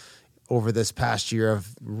pastors over this past year have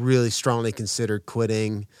really strongly considered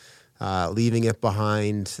quitting, leaving it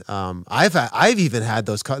behind. I've even had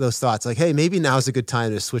those thoughts like, hey, maybe now's a good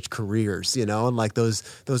time to switch careers, and like those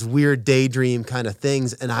weird daydream kind of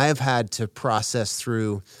things. And I have had to process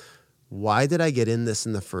through, why did I get in this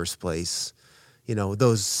in the first place?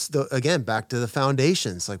 Again, back to the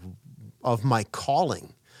foundations like of my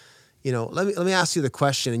calling. Let me ask you the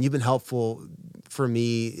question, and you've been helpful for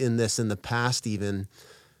me in this in the past even,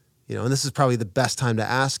 and this is probably the best time to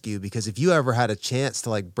ask you, because if you ever had a chance to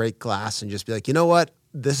like break glass and just be like, you know what,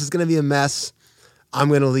 this is going to be a mess. I'm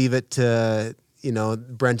going to leave it to,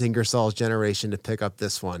 Brent Ingersoll's generation to pick up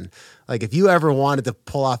this one. Like if you ever wanted to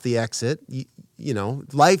pull off the exit,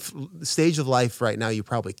 stage of life right now, you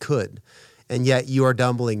probably could. And yet you are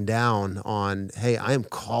doubling down on, hey, I am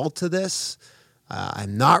called to this.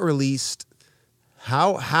 I'm not released.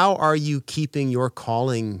 How are you keeping your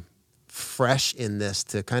calling fresh in this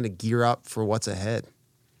to kind of gear up for what's ahead?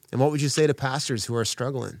 And what would you say to pastors who are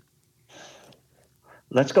struggling?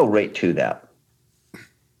 Let's go right to that.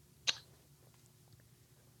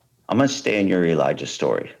 I'm going to stay in your Elijah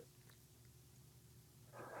story.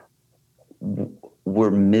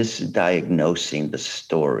 We're misdiagnosing the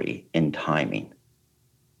story in timing.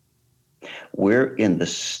 We're in the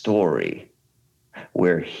story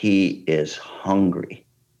where he is hungry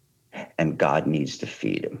and God needs to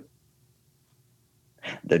feed him.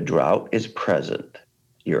 The drought is present.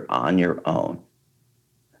 You're on your own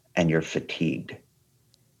and you're fatigued.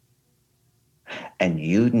 And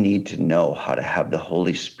you need to know how to have the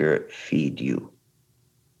Holy Spirit feed you,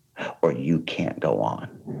 or you can't go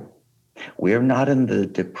on. We're not in the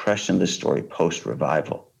depression of the story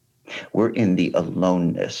post-revival. We're in the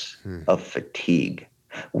aloneness of fatigue,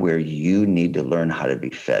 where you need to learn how to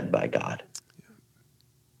be fed by God.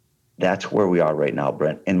 That's where we are right now,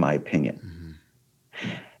 Brent, in my opinion.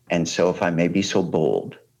 Mm-hmm. And so if I may be so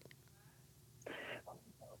bold,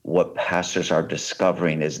 what pastors are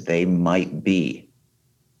discovering is they might be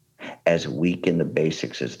as weak in the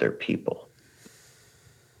basics as their people.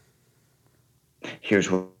 Here's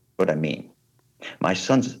what I mean. My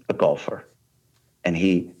son's a golfer, and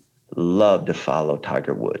he loved to follow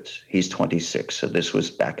Tiger Woods. He's 26, so this was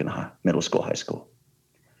back in middle school, high school.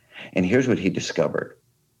 And here's what he discovered.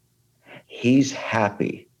 He's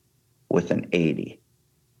happy with an 80,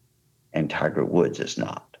 and Tiger Woods is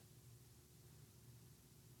not.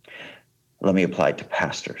 Let me apply it to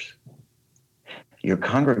pastors. Your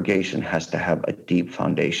congregation has to have a deep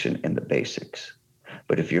foundation in the basics.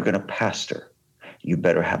 But if you're going to pastor, you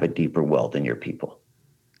better have a deeper well than your people.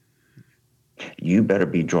 You better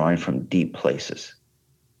be drawing from deep places.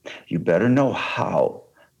 You better know how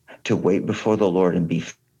to wait before the Lord and be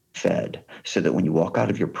fed, so that when you walk out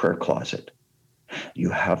of your prayer closet, you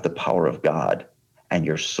have the power of God and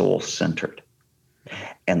your soul centered.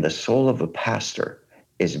 And the soul of a pastor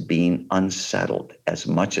is being unsettled as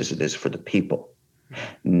much as it is for the people.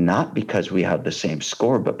 Not because we have the same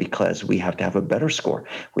score, but because we have to have a better score.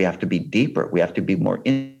 We have to be deeper. We have to be more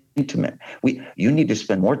intimate. You need to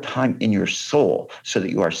spend more time in your soul so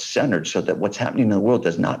that you are centered, so that what's happening in the world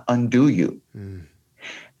does not undo you.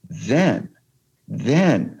 Then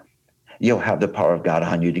you'll have the power of God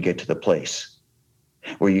on you to get to the place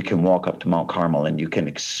where you can walk up to Mount Carmel and you can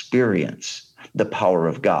experience the power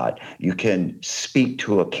of God. You can speak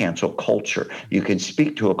to a cancel culture. You can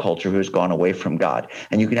speak to a culture who's gone away from God,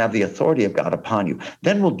 and you can have the authority of God upon you.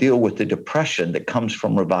 Then we'll deal with the depression that comes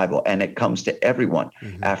from revival, and it comes to everyone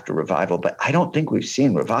after revival. But I don't think we've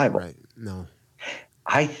seen revival. Right. No.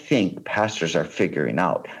 I think pastors are figuring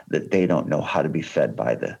out that they don't know how to be fed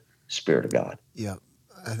by the Spirit of God. Yeah.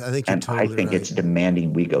 I think you're And totally I think right. it's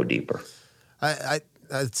demanding we go deeper.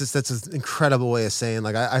 That's an incredible way of saying,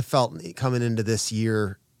 like, I felt coming into this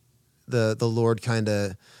year, the Lord kind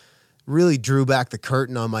of really drew back the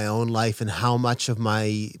curtain on my own life and how much of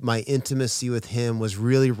my intimacy with him was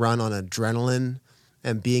really run on adrenaline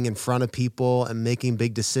and being in front of people and making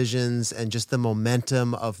big decisions and just the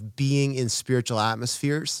momentum of being in spiritual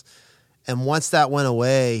atmospheres. And once that went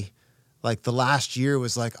away, like the last year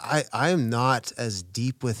was like, I am not as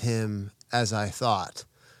deep with him as I thought.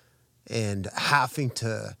 And having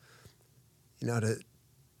to,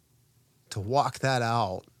 to walk that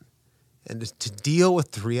out and to deal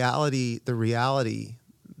with the reality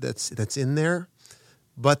that's in there.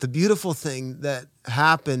 But the beautiful thing that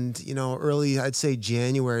happened, early, I'd say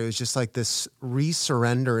January, was just like this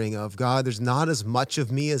resurrendering of God. There's not as much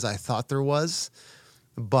of me as I thought there was,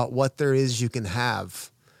 but what there is, you can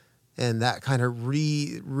have. And that kind of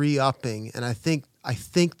re-upping. And I think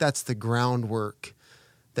that's the groundwork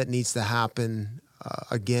that needs to happen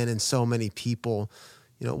again in so many people.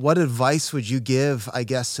 What advice would you give, I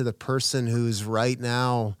guess, to the person who's right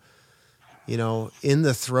now, in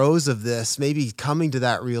the throes of this, maybe coming to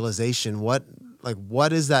that realization? What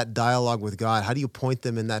is that dialogue with God? How do you point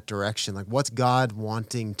them in that direction? Like, what's God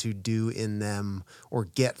wanting to do in them or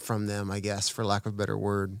get from them, I guess, for lack of a better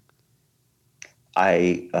word?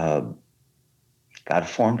 God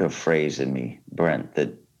formed a phrase in me, Brent,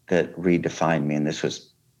 that redefined me, and this was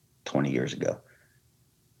 20 years ago.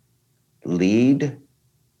 Lead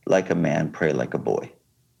like a man, pray like a boy.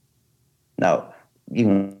 Now, you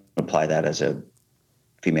can apply that as a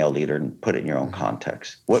female leader and put it in your own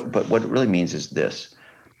context. But what it really means is this: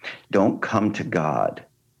 don't come to God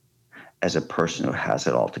as a person who has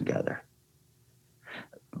it all together.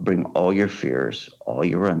 Bring all your fears, all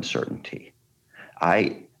your uncertainty.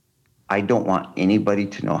 I don't want anybody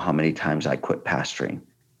to know how many times I quit pastoring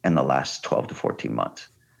in the last 12 to 14 months.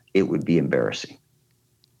 It would be embarrassing,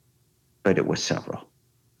 but it was several.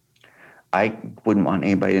 I wouldn't want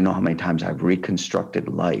anybody to know how many times I've reconstructed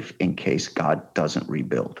life in case God doesn't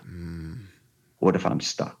rebuild. What if I'm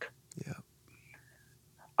stuck? Yeah.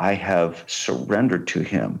 I have surrendered to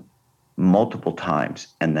him multiple times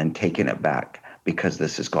and then taken it back because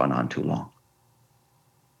this has gone on too long.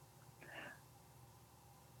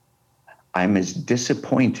 I'm as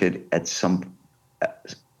disappointed at some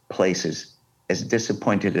places, as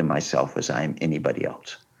disappointed in myself as I am anybody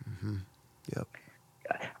else. Yep.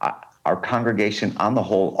 Our congregation on the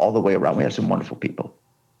whole, all the way around, we have some wonderful people.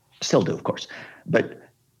 Still do, of course. But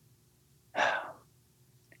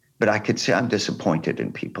I could say I'm disappointed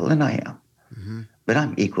in people, and I am. But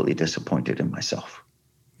I'm equally disappointed in myself.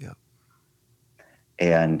 Yep.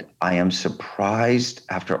 And I am surprised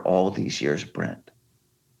after all these years, Brent,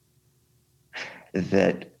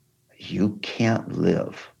 that you can't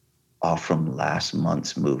live off from last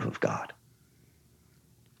month's move of God.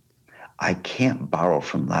 I can't borrow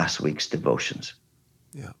from last week's devotions.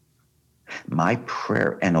 Yeah. My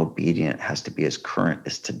prayer and obedience has to be as current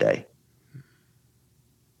as today.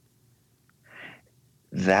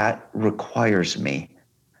 That requires me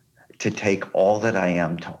to take all that I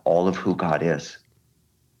am to all of who God is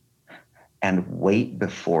and wait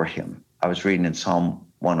before him. I was reading in Psalm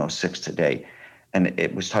 106 today, and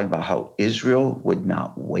it was talking about how Israel would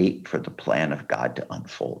not wait for the plan of God to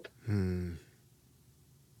unfold.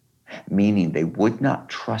 Meaning they would not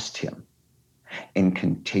trust him in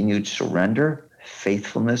continued surrender,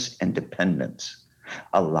 faithfulness, and dependence,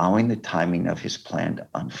 allowing the timing of his plan to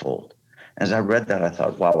unfold. As I read that, I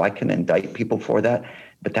thought, wow, I can indict people for that,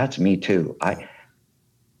 but that's me too.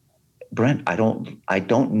 Brent, I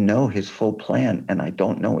don't know his full plan, and I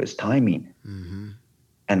don't know his timing.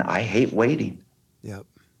 And I hate waiting. Yep.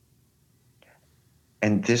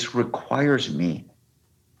 And this requires me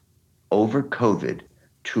over COVID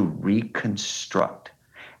to reconstruct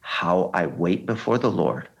how I wait before the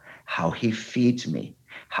Lord, how he feeds me,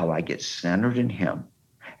 how I get centered in him.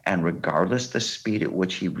 And regardless the speed at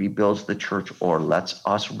which he rebuilds the church or lets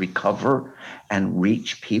us recover and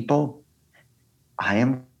reach people, I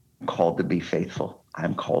am called to be faithful.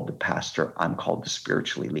 I'm called to pastor. I'm called to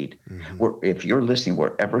spiritually lead. If you're listening,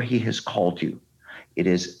 wherever he has called you, it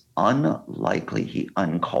is unlikely he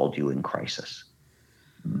uncalled you in crisis.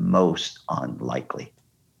 Most unlikely.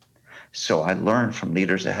 So I learned from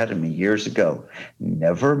leaders ahead of me years ago,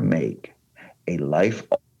 never make a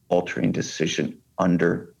life-altering decision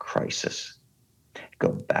under crisis. Go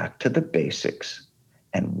back to the basics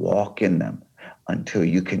and walk in them until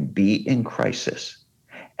you can be in crisis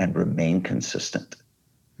and remain consistent.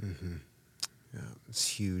 Mm-hmm. Yeah, it's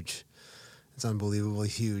huge. It's unbelievably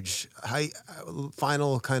huge.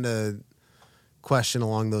 Final kind of question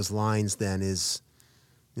along those lines then is,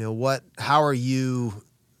 how are you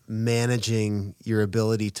managing your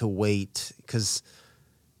ability to wait? Because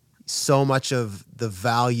so much of the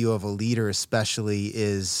value of a leader especially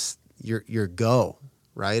is your go,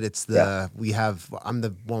 right? It's I'm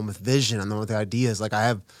the one with vision. I'm the one with the ideas. Like I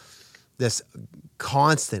have this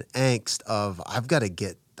constant angst of I've got to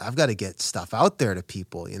get stuff out there to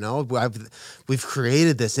people. We've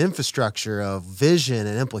created this infrastructure of vision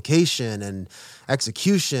and implication and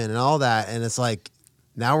execution and all that, and it's like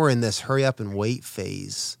now we're in this hurry up and wait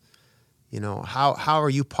phase. How are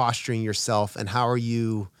you posturing yourself, and how are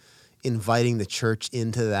you inviting the church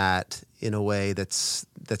into that in a way that's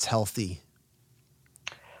healthy?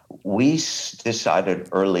 We decided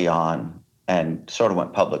early on, and sort of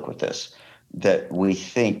went public with this, that we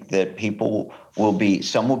think that people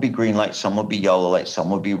some will be green light, some will be yellow light, some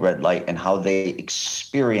will be red light, and how they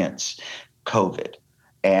experience COVID.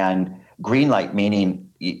 And green light meaning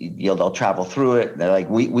they'll travel through it. They're like,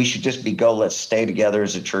 we should just let's stay together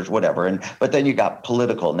as a church, whatever. But then you got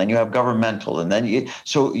political, and then you have governmental, and then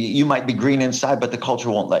so you might be green inside, but the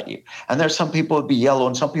culture won't let you. And there's some people would be yellow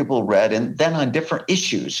and some people red. And then on different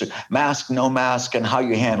issues, mask, no mask, and how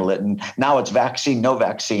you handle it. And now it's vaccine, no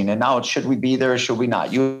vaccine. And now it's, should we be there or should we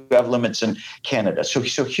not? You have limits in Canada. So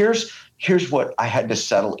here's what I had to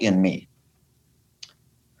settle in me.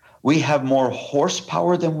 We have more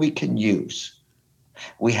horsepower than we can use.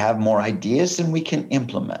 We have more ideas than we can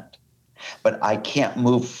implement, but I can't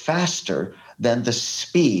move faster than the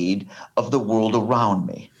speed of the world around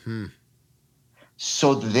me.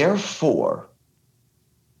 So therefore,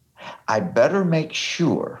 I better make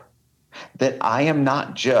sure that I am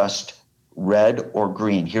not just red or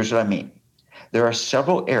green. Here's what I mean. There are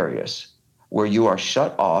several areas where you are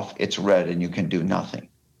shut off, it's red, and you can do nothing.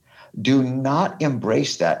 Do not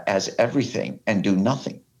embrace that as everything and do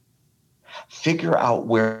nothing. Figure out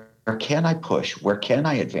where can I push? Where can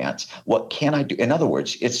I advance? What can I do? In other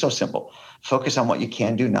words, it's so simple. Focus on what you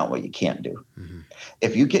can do, not what you can't do. Mm-hmm.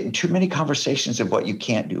 If you get in too many conversations of what you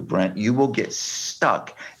can't do, Brent, you will get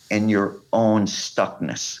stuck in your own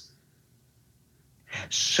stuckness.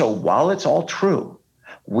 So while it's all true,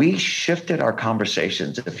 we shifted our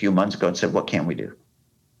conversations a few months ago and said, what can we do?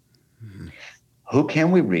 Who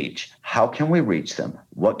can we reach? How can we reach them?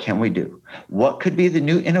 What can we do? What could be the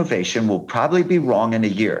new innovation? Will probably be wrong in a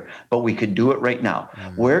year, but we could do it right now.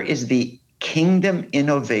 Mm-hmm. Where is the kingdom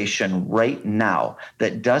innovation right now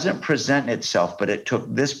that doesn't present itself, but it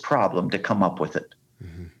took this problem to come up with it?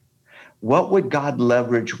 Mm-hmm. What would God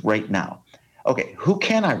leverage right now? Okay, who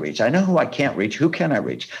can I reach? I know who I can't reach. Who can I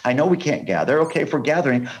reach? I know we can't gather. Okay, if we're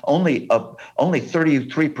gathering, only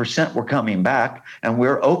 33% were coming back, and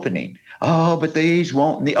we're opening. Oh, but these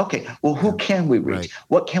won't. Okay, well, who can we reach? Right.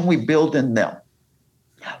 What can we build in them?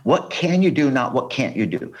 What can you do, not what can't you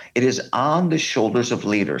do? It is on the shoulders of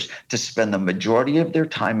leaders to spend the majority of their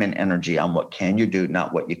time and energy on what can you do,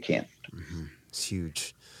 not what you can't. Mm-hmm. It's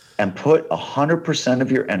huge. And put 100%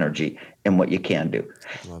 of your energy in what you can do.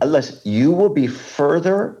 Unless you will be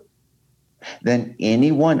further than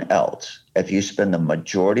anyone else if you spend the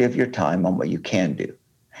majority of your time on what you can do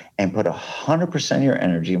and put 100% of your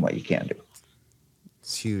energy in what you can do.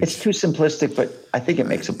 It's huge. It's too simplistic, but I think it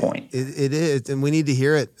makes a point. It is, and we need to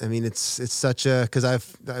hear it. I mean, it's such a, because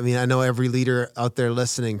I know every leader out there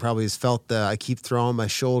listening probably has felt that I keep throwing my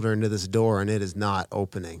shoulder into this door and it is not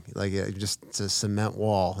opening. Like it's a cement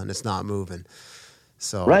wall and it's not moving.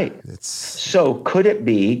 So right. So could it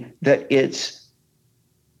be that it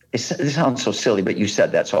sounds so silly, but you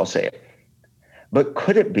said that, so I'll say it. But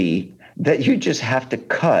could it be that you just have to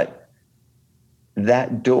cut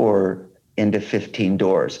that door into 15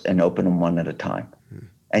 doors and open them one at a time?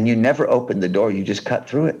 And you never open the door, you just cut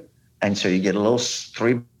through it. And so you get a little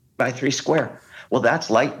 3x3 square. Well, that's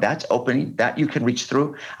light, that's opening, that you can reach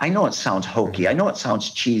through. I know it sounds hokey, I know it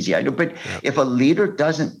sounds cheesy, but if a leader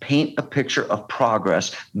doesn't paint a picture of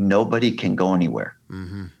progress, nobody can go anywhere.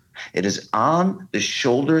 Mm-hmm. It is on the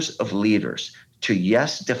shoulders of leaders to,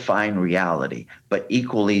 yes, define reality, but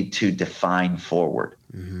equally to define forward.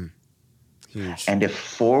 Mm-hmm. Huge. And if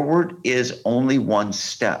forward is only one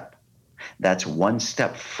step, that's one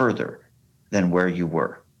step further than where you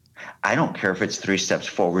were. I don't care if it's 3 steps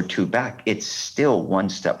forward, 2 back. It's still one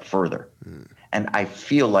step further. And I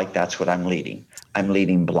feel like that's what I'm leading. I'm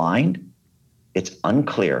leading blind. It's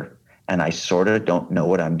unclear. And I sort of don't know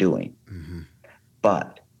what I'm doing. Mm-hmm.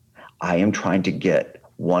 But I am trying to get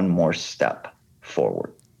one more step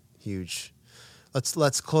forward. Huge.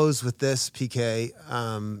 Let's close with this, PK.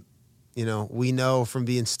 We know from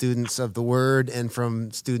being students of the Word and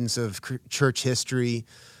from students of church history,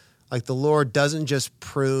 like the Lord doesn't just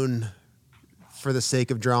prune for the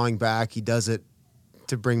sake of drawing back. He does it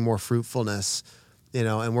to bring more fruitfulness,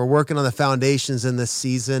 and we're working on the foundations in this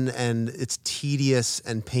season, and it's tedious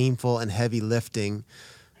and painful and heavy lifting,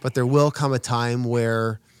 but there will come a time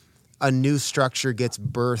where a new structure gets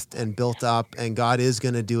birthed and built up, and God is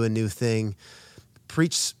going to do a new thing.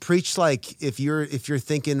 Preach like if you're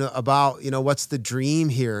thinking about, what's the dream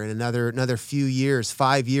here in another few years,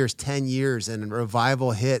 5 years, 10 years, and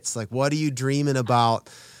revival hits, like what are you dreaming about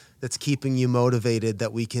that's keeping you motivated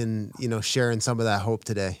that we can, share in some of that hope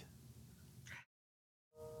today?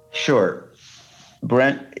 Sure.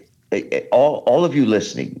 Brent, all of you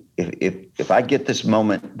listening, if I get this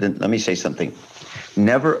moment, then let me say something.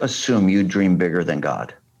 Never assume you dream bigger than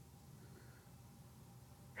God.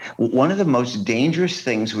 One of the most dangerous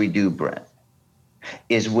things we do, Brent,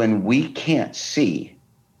 is when we can't see,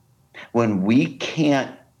 when we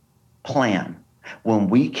can't plan, when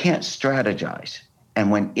we can't strategize, and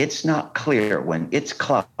when it's not clear, when it's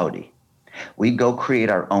cloudy, we go create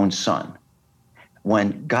our own sun.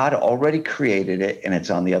 When God already created it and it's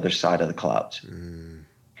on the other side of the clouds.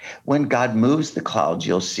 When God moves the clouds,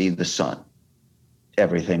 you'll see the sun.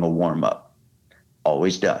 Everything will warm up.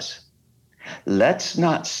 Always does. Let's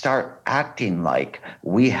not start acting like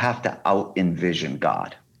we have to out-envision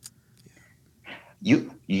God.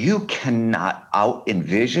 You cannot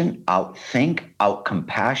out-envision, out-think,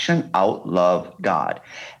 out-compassion, out-love God.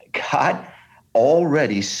 God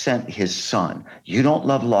already sent his son. You don't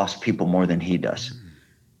love lost people more than he does.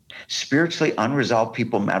 Spiritually unresolved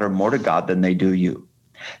people matter more to God than they do you.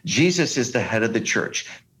 Jesus is the head of the church.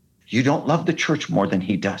 You don't love the church more than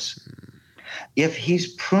he does. If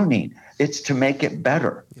he's pruning, it's to make it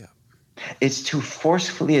better. Yeah. It's to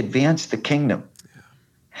forcefully advance the kingdom. Yeah.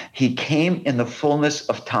 He came in the fullness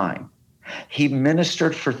of time. He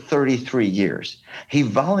ministered for 33 years. He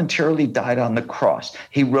voluntarily died on the cross.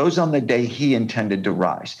 He rose on the day he intended to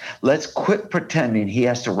rise. Let's quit pretending he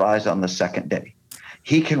has to rise on the second day.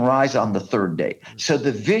 He can rise on the third day. So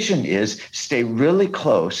the vision is stay really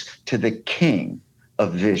close to the king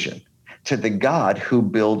of vision, to the God who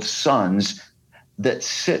builds suns that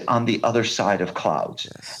sit on the other side of clouds.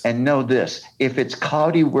 Yes. And know this, if it's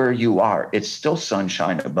cloudy where you are, it's still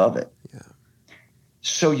sunshine above it. Yeah.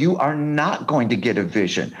 So you are not going to get a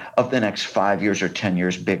vision of the next 5 years or 10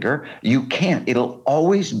 years bigger. You can't. It'll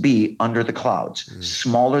always be under the clouds,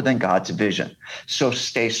 smaller than God's vision. So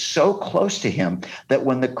stay so close to him that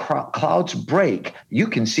when the clouds break, you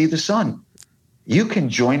can see the sun. You can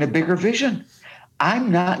join a bigger vision.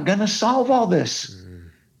 I'm not going to solve all this.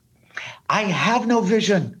 I have no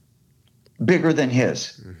vision bigger than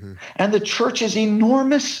his. And the church is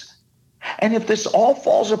enormous. And if this all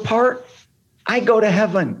falls apart, I go to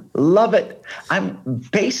heaven. Love it.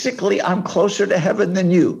 I'm closer to heaven than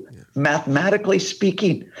you. Yeah. Mathematically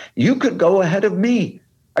speaking, you could go ahead of me.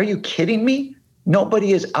 Are you kidding me?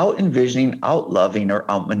 Nobody is out envisioning, out loving, or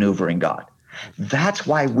out maneuvering God. That's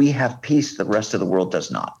why we have peace the rest of the world does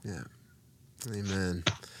not. Yeah. Amen.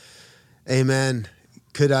 Amen.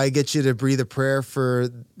 Could I get you to breathe a prayer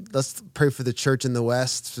let's pray for the church in the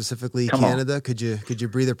West, specifically Canada. Could you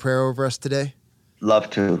breathe a prayer over us today? Love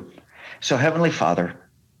to. So Heavenly Father,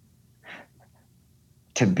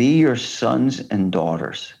 to be your sons and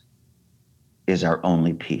daughters is our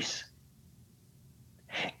only peace.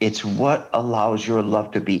 It's what allows your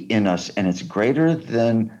love to be in us, and it's greater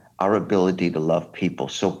than our ability to love people.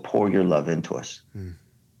 So pour your love into us.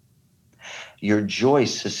 Your joy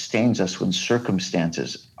sustains us when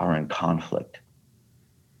circumstances are in conflict.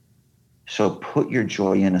 So put your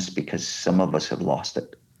joy in us because some of us have lost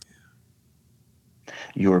it.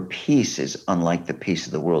 Your peace is unlike the peace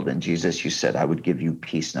of the world. And Jesus, you said, I would give you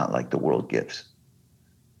peace not like the world gives.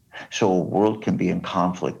 So a world can be in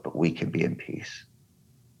conflict, but we can be in peace.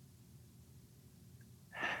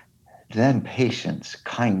 Then patience,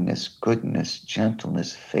 kindness, goodness,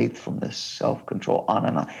 gentleness, faithfulness, self-control, on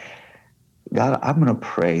and on. God, I'm going to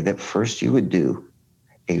pray that first you would do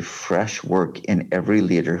a fresh work in every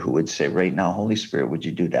leader who would say, right now, Holy Spirit, would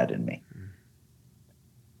you do that in me?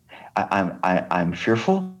 I'm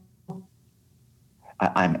fearful.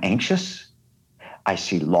 I'm anxious. I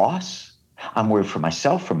see loss. I'm worried for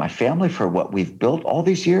myself, for my family, for what we've built all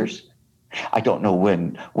these years. I don't know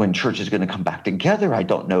when church is going to come back together. I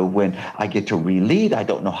don't know when I get to re-lead. I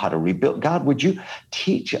don't know how to rebuild. God, would you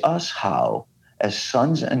teach us how, as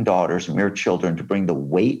sons and daughters, mere children, to bring the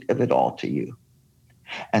weight of it all to you?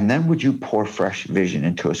 And then would you pour fresh vision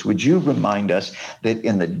into us? Would you remind us that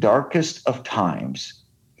in the darkest of times,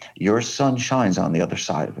 your sun shines on the other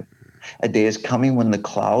side of it? A day is coming when the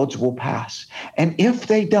clouds will pass. And if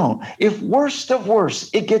they don't, if worst of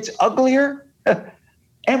worst, it gets uglier,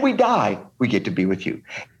 and we die, we get to be with you.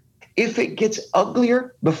 If it gets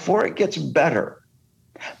uglier before it gets better,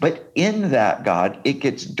 but in that, God, it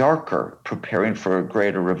gets darker, preparing for a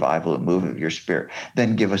greater revival and move of your Spirit,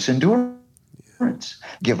 then give us endurance,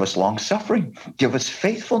 give us long suffering, give us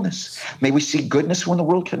faithfulness. May we see goodness when the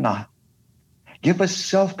world cannot. Give us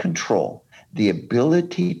self-control, the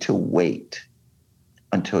ability to wait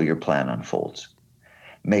until your plan unfolds.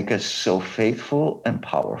 Make us so faithful and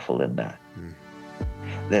powerful in that.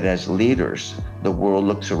 That as leaders, the world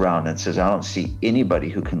looks around and says, I don't see anybody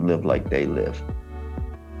who can live like they live.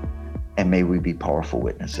 And may we be powerful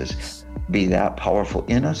witnesses. Be that powerful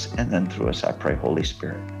in us and then through us, I pray, Holy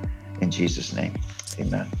Spirit. In Jesus' name,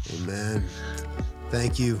 amen. Amen.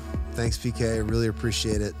 Thank you. Thanks, PK. I really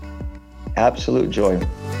appreciate it. Absolute joy.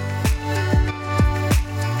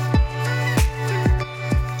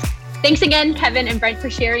 Thanks again, Kevin and Brent, for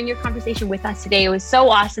sharing your conversation with us today. It was so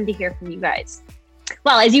awesome to hear from you guys.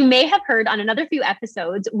 Well, as you may have heard on another few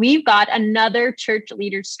episodes, we've got another church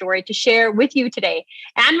leader story to share with you today.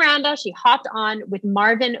 Anne Miranda, she hopped on with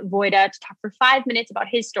Marvin Voida to talk for 5 minutes about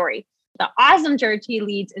his story, the awesome church he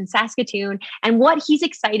leads in Saskatoon, and what he's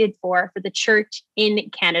excited for the church in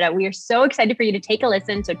Canada. We are so excited for you to take a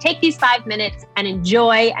listen. So take these 5 minutes and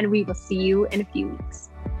enjoy, and we will see you in a few weeks.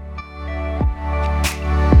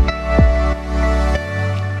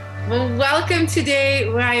 Well, welcome today.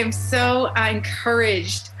 I am so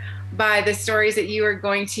encouraged by the stories that you are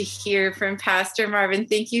going to hear from Pastor Marvin.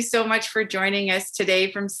 Thank you so much for joining us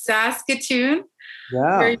today from Saskatoon,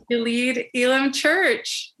 where you lead Elam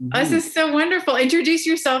Church. This is so wonderful. Introduce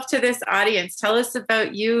yourself to this audience. Tell us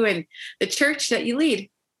about you and the church that you lead.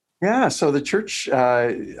 Yeah, so the church,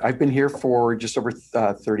 I've been here for just over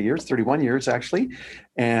 30 years, 31 years actually,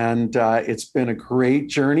 and it's been a great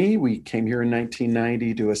journey. We came here in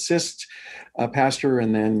 1990 to assist pastor,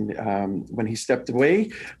 and then when he stepped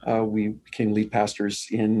away, we became lead pastors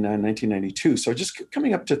in 1992. So just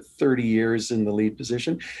coming up to 30 years in the lead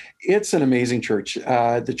position. It's an amazing church.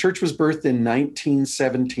 The church was birthed in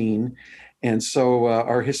 1917, and so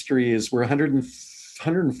our history is we're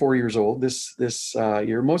 104 years old this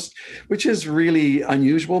year, which is really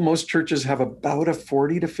unusual. Most churches have about a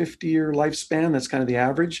 40 to 50 year lifespan. That's kind of the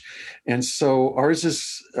average. And so ours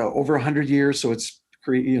is over 100 years. So it's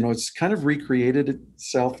kind of recreated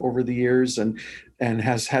itself over the years and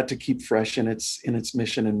has had to keep fresh in its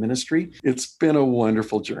mission and ministry. It's been a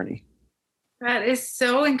wonderful journey. That is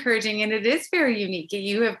so encouraging. And it is very unique.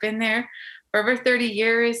 You have been there for over 30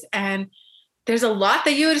 years, and there's a lot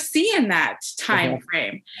that you would see in that time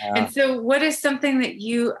frame. And so what is something that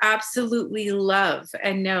you absolutely love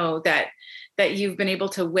and know that you've been able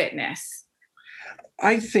to witness?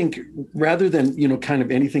 I think rather than, kind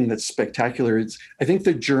of anything that's spectacular, I think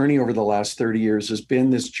the journey over the last 30 years has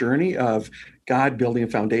been this journey of God building a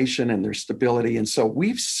foundation and their stability. And so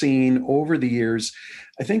we've seen over the years,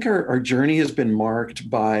 I think our journey has been marked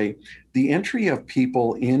by the entry of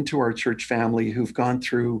people into our church family who've gone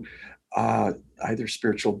through either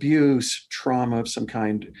spiritual abuse, trauma of some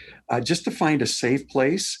kind, just to find a safe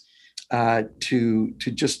place, to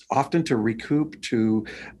just often to recoup, to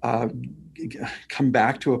come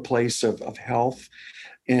back to a place of health.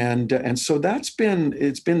 And so it's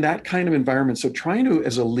been that kind of environment. So trying to,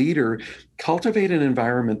 as a leader, cultivate an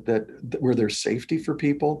environment where there's safety for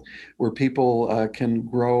people, where people can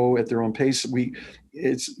grow at their own pace.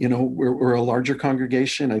 We're a larger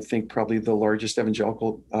congregation. I think probably the largest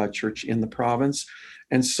evangelical church in the province.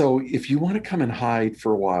 And so if you want to come and hide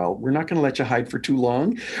for a while, we're not going to let you hide for too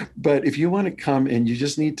long. But if you want to come and you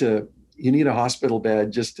just need a hospital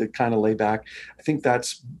bed just to kind of lay back, I think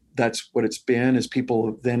that's what it's been, as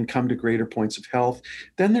people then come to greater points of health.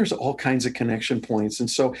 Then there's all kinds of connection points. And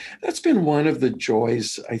so that's been one of the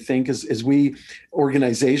joys, I think, as we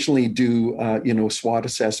organizationally do, SWOT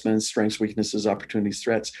assessments, strengths, weaknesses, opportunities,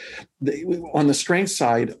 threats. On the strength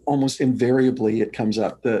side, almost invariably it comes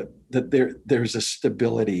up that there's a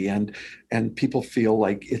stability and people feel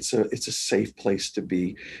like it's a safe place to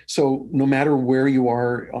be. So no matter where you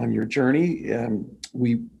are on your journey,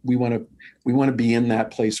 we want to be in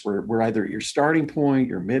that place where we're either at your starting point,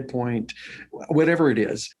 your midpoint, whatever it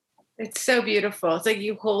is. It's so beautiful. It's like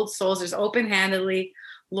you hold souls just open-handedly,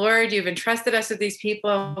 Lord, you've entrusted us with these people,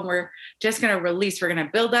 and we're just going to release. We're going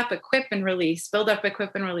to build up, equip, and release. Build up,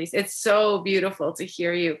 equip, and release. It's so beautiful to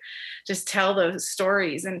hear you just tell those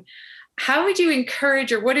stories. And how would you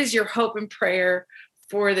encourage, or what is your hope and prayer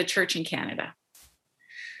for the church in Canada?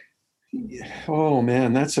 Oh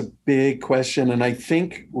man, that's a big question. And I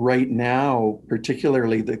think right now,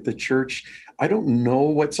 particularly the church, I don't know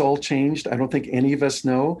what's all changed. I don't think any of us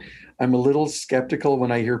know. I'm a little skeptical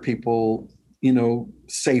when I hear people,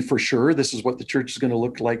 say for sure this is what the church is going to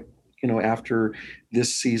look like, after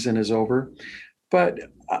this season is over. But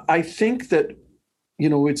I think that,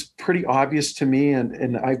 it's pretty obvious to me,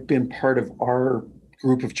 and I've been part of our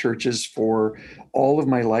group of churches for all of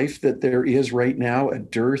my life, that there is right now a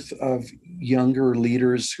dearth of younger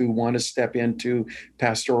leaders who want to step into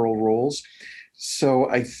pastoral roles. So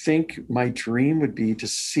I think my dream would be to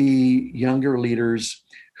see younger leaders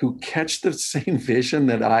who catch the same vision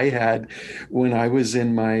that I had when I was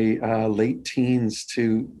in my late teens,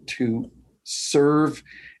 to serve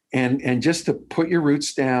and just to put your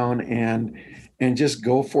roots down and just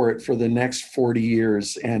go for it for the next 40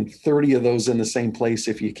 years, and 30 of those in the same place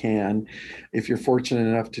if you can, if you're fortunate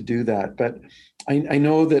enough to do that. But I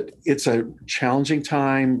know that it's a challenging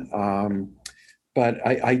time, but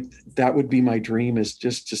I that would be my dream, is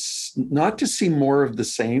just not to see more of the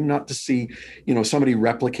same, not to see, somebody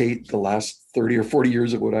replicate the last 30 or 40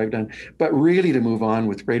 years of what I've done, but really to move on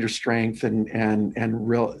with greater strength and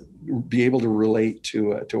be able to relate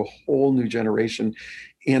to a whole new generation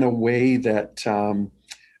in a way that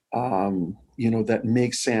that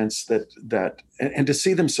makes sense, that and to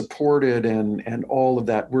see them supported and all of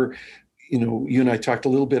that. We're, you and I talked a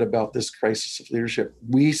little bit about this crisis of leadership.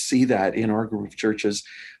 We see that in our group of churches.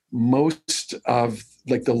 Most of,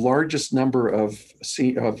 the largest number of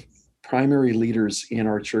primary leaders in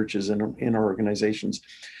our churches and in our organizations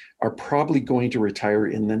are probably going to retire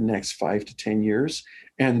in the next 5 to 10 years.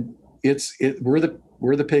 And we're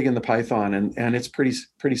the pig and the python, and it's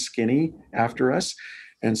pretty skinny after us.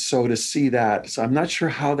 And so to see that, so I'm not sure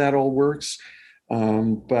how that all works,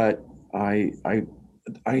 but I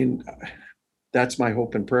that's my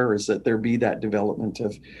hope and prayer, is that there be that development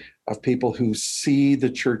of people who see the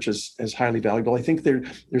church as highly valuable. I think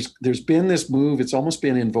there's been this move, it's almost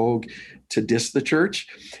been in vogue, to diss the church.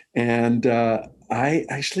 And I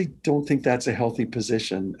actually don't think that's a healthy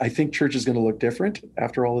position. I think church is going to look different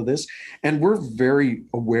after all of this. And we're very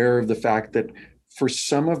aware of the fact that for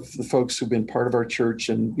some of the folks who've been part of our church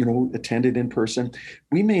and, attended in person,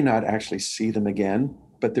 we may not actually see them again,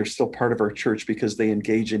 but they're still part of our church because they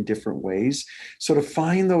engage in different ways. So to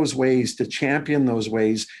find those ways, to champion those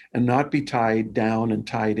ways, and not be tied down and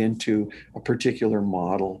tied into a particular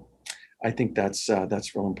model, I think that's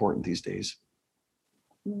real important these days.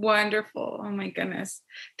 Wonderful. Oh my goodness.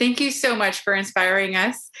 Thank you so much for inspiring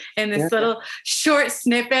us in this little short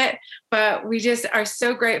snippet, but we just are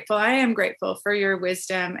so grateful. I am grateful for your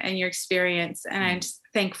wisdom and your experience. And I'm just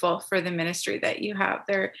thankful for the ministry that you have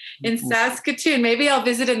there in Saskatoon. Maybe I'll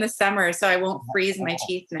visit in the summer so I won't freeze my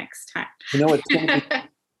teeth next time. It's going to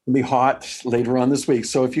be hot later on this week.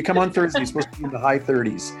 So if you come on Thursday, it's supposed to be in the high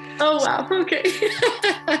 30s. Oh, wow. Okay.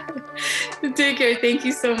 Take care. Thank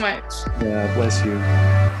you so much. Yeah, bless you.